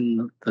in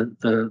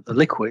the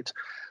liquid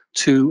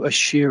to a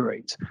shear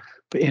rate.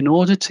 But in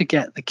order to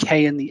get the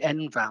K and the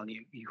N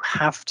value, you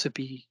have to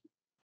be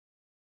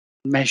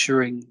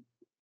measuring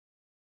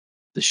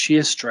the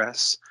shear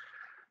stress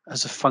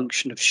as a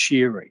function of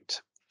shear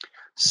rate.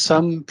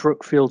 Some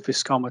Brookfield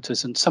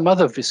viscometers and some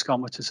other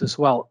viscometers as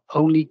well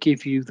only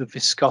give you the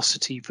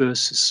viscosity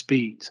versus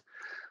speed.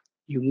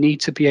 You need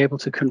to be able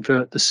to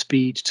convert the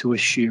speed to a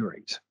shear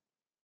rate.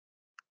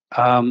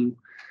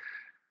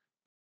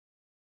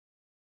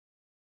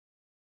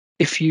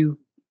 If you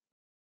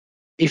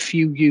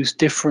use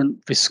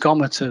different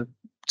viscometer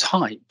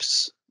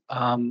types,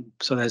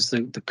 so there's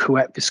the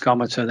Couette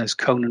viscometer, there's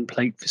cone and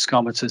plate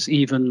viscometers,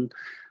 even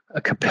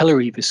a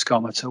capillary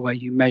viscometer where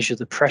you measure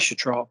the pressure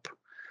drop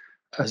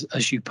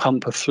as you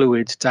pump a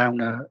fluid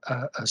down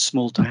a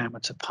small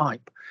diameter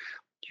pipe.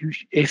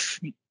 If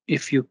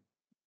you're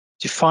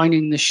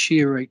defining the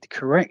shear rate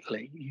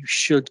correctly, you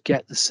should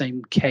get the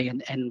same K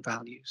and N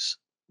values,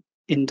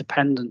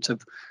 independent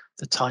of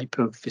the type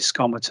of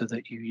viscometer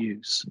that you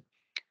use.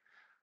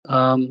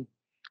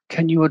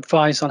 Can you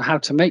advise on how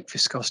to make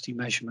viscosity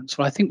measurements?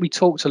 Well, I think we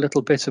talked a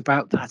little bit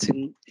about that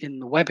in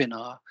the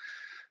webinar.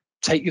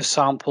 Take your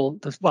sample.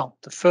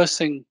 The first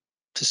thing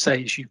to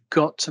say is you've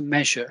got to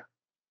measure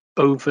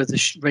over the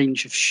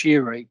range of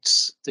shear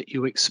rates that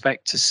you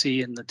expect to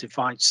see in the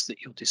device that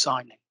you're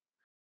designing.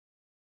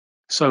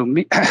 So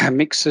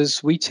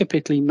mixers, we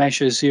typically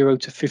measure 0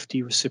 to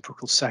 50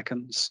 reciprocal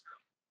seconds.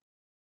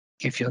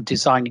 If you're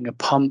designing a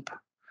pipe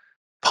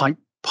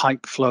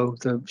flow,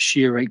 the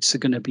shear rates are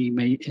going to be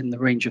in the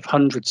range of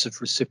hundreds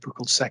of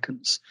reciprocal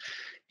seconds.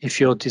 If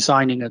you're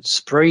designing a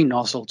spray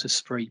nozzle to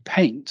spray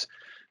paint,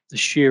 the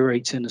shear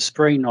rate in a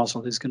spray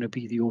nozzle is going to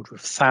be the order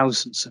of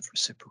thousands of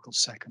reciprocal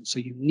seconds. So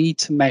you need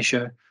to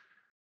measure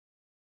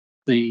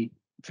the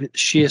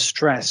shear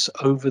stress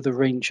over the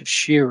range of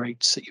shear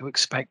rates that you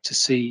expect to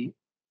see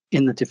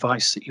in the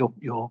device that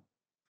you're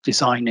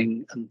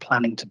designing and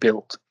planning to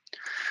build.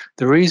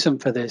 The reason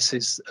for this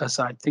is, as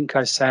I think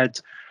I said,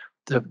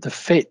 the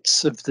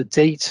fits of the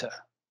data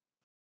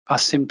are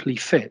simply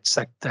fits,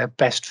 like they're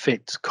best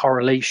fit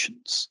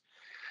correlations.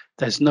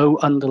 There's no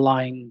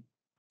underlying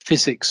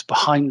physics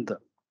behind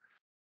them.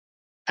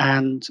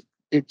 And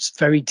it's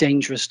very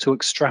dangerous to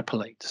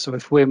extrapolate. So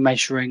if we're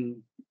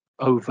measuring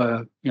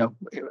over,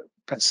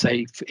 let's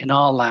say in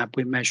our lab,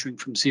 we're measuring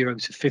from 0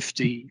 to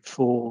 50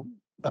 for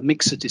a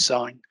mixer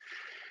design,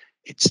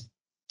 it's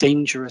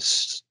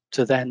dangerous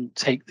to then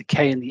take the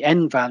K and the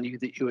N value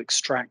that you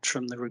extract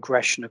from the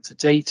regression of the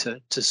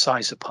data to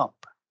size a pump.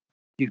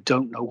 You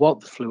don't know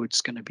what the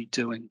fluid's going to be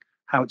doing,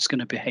 how it's going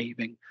to be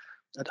behaving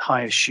at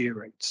higher shear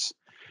rates.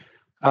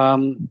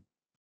 You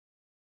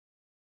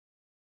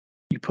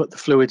put the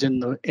fluid in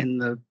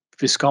the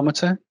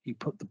viscometer, you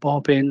put the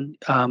bob in,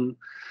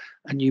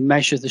 and you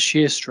measure the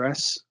shear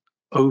stress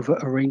over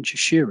a range of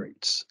shear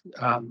rates,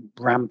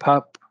 ramp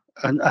up.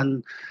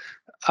 And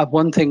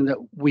one thing that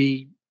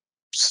we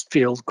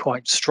feel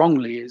quite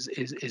strongly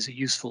is a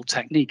useful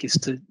technique is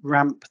to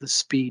ramp the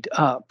speed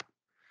up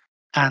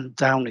and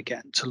down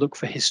again to look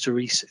for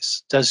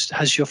hysteresis.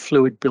 Has your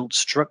fluid built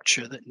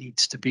structure that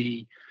needs to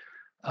be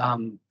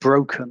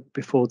broken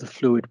before the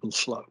fluid will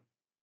flow?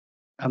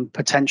 And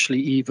potentially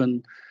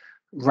even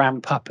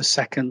ramp up a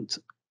second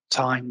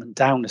time and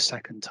down a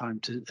second time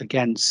to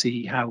again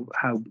see how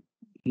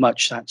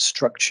much that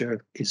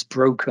structure is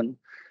broken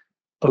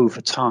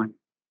over time.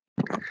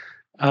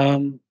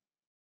 I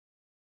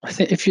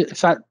think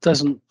if that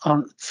doesn't,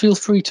 feel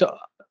free to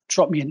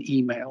drop me an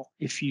email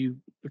if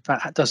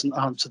that doesn't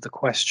answer the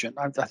question.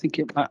 I think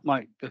that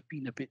might have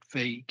been a bit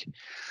vague.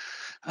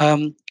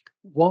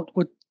 What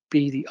would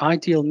be the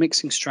ideal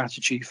mixing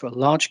strategy for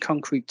large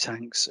concrete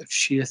tanks of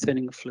shear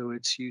thinning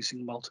fluids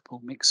using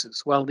multiple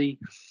mixers? Well, we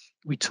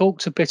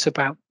talked a bit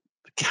about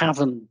the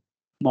cavern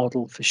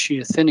model for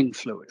shear thinning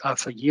fluid,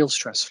 for yield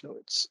stress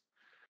fluids.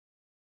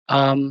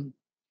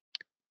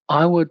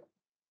 I would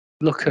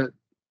look at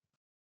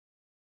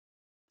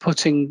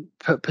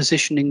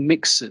positioning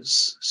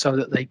mixers so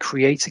that they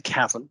create a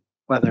cavern,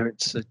 whether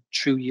it's a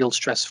true yield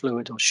stress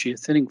fluid or shear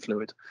thinning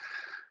fluid.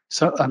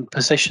 So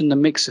position the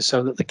mixer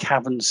so that the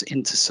caverns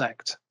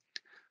intersect,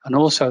 and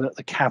also that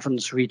the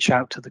caverns reach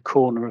out to the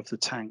corner of the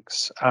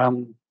tanks.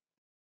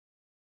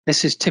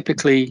 This is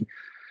typically,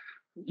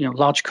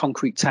 large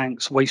concrete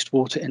tanks,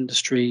 wastewater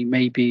industry.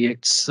 Maybe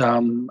it's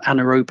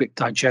anaerobic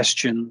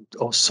digestion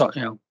or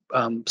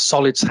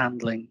solids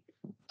handling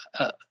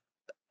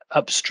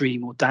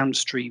upstream or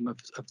downstream of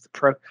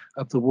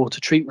the water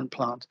treatment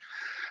plant.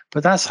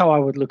 But that's how I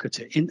would look at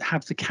it.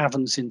 Have the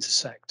caverns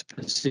intersect,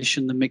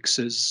 position the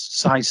mixers,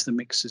 size the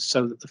mixers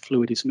so that the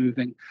fluid is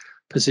moving,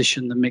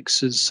 position the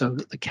mixers so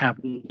that the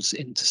caverns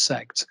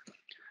intersect.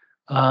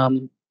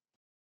 In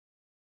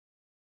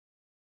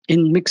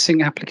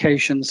mixing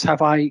applications,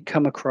 have I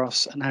come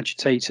across an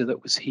agitator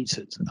that was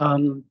heated?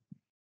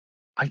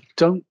 I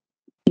don't,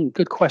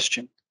 good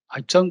question. I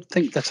don't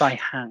think that I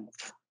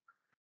have.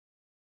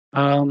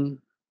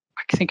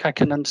 I think I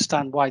can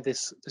understand why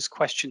this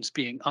question's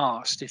being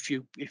asked. If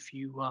you're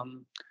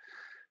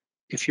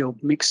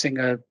mixing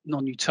a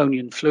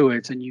non-Newtonian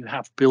fluid and you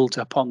have build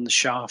up on the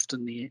shaft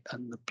and the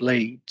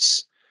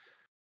blades,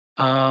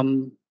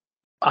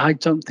 I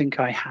don't think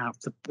I have.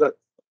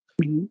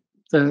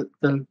 The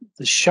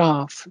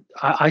shaft,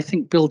 I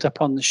think build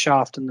up on the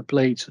shaft and the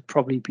blades would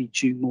probably be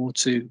due more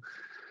to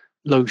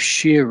low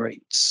shear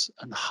rates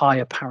and high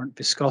apparent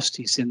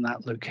viscosities in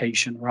that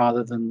location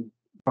rather than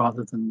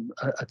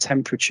a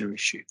temperature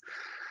issue,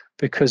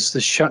 because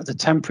the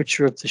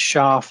temperature of the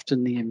shaft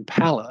and the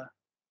impellers,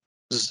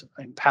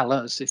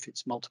 if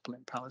it's multiple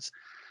impellers,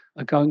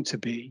 are going to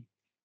be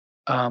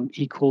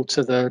equal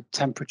to the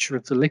temperature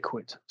of the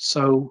liquid.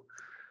 So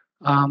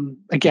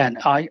again,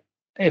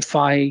 if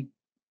I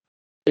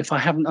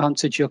haven't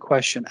answered your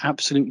question,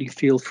 absolutely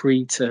feel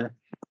free to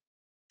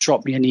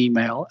drop me an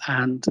email,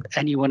 and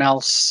anyone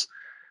else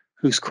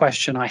whose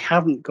question I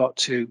haven't got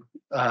to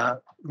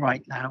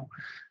right now,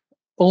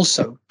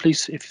 Also,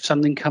 please, if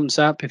something comes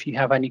up, if you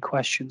have any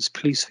questions,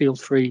 please feel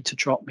free to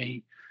drop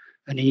me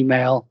an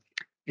email.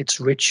 It's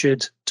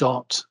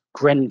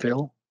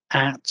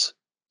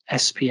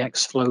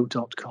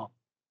richard.grenville@spxflow.com.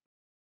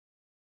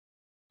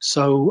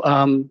 So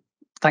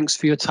thanks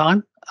for your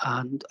time.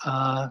 And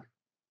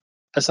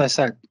as I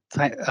said,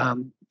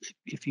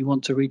 if you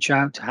want to reach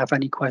out, have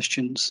any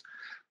questions,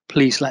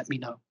 please let me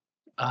know.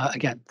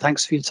 Again,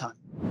 thanks for your time.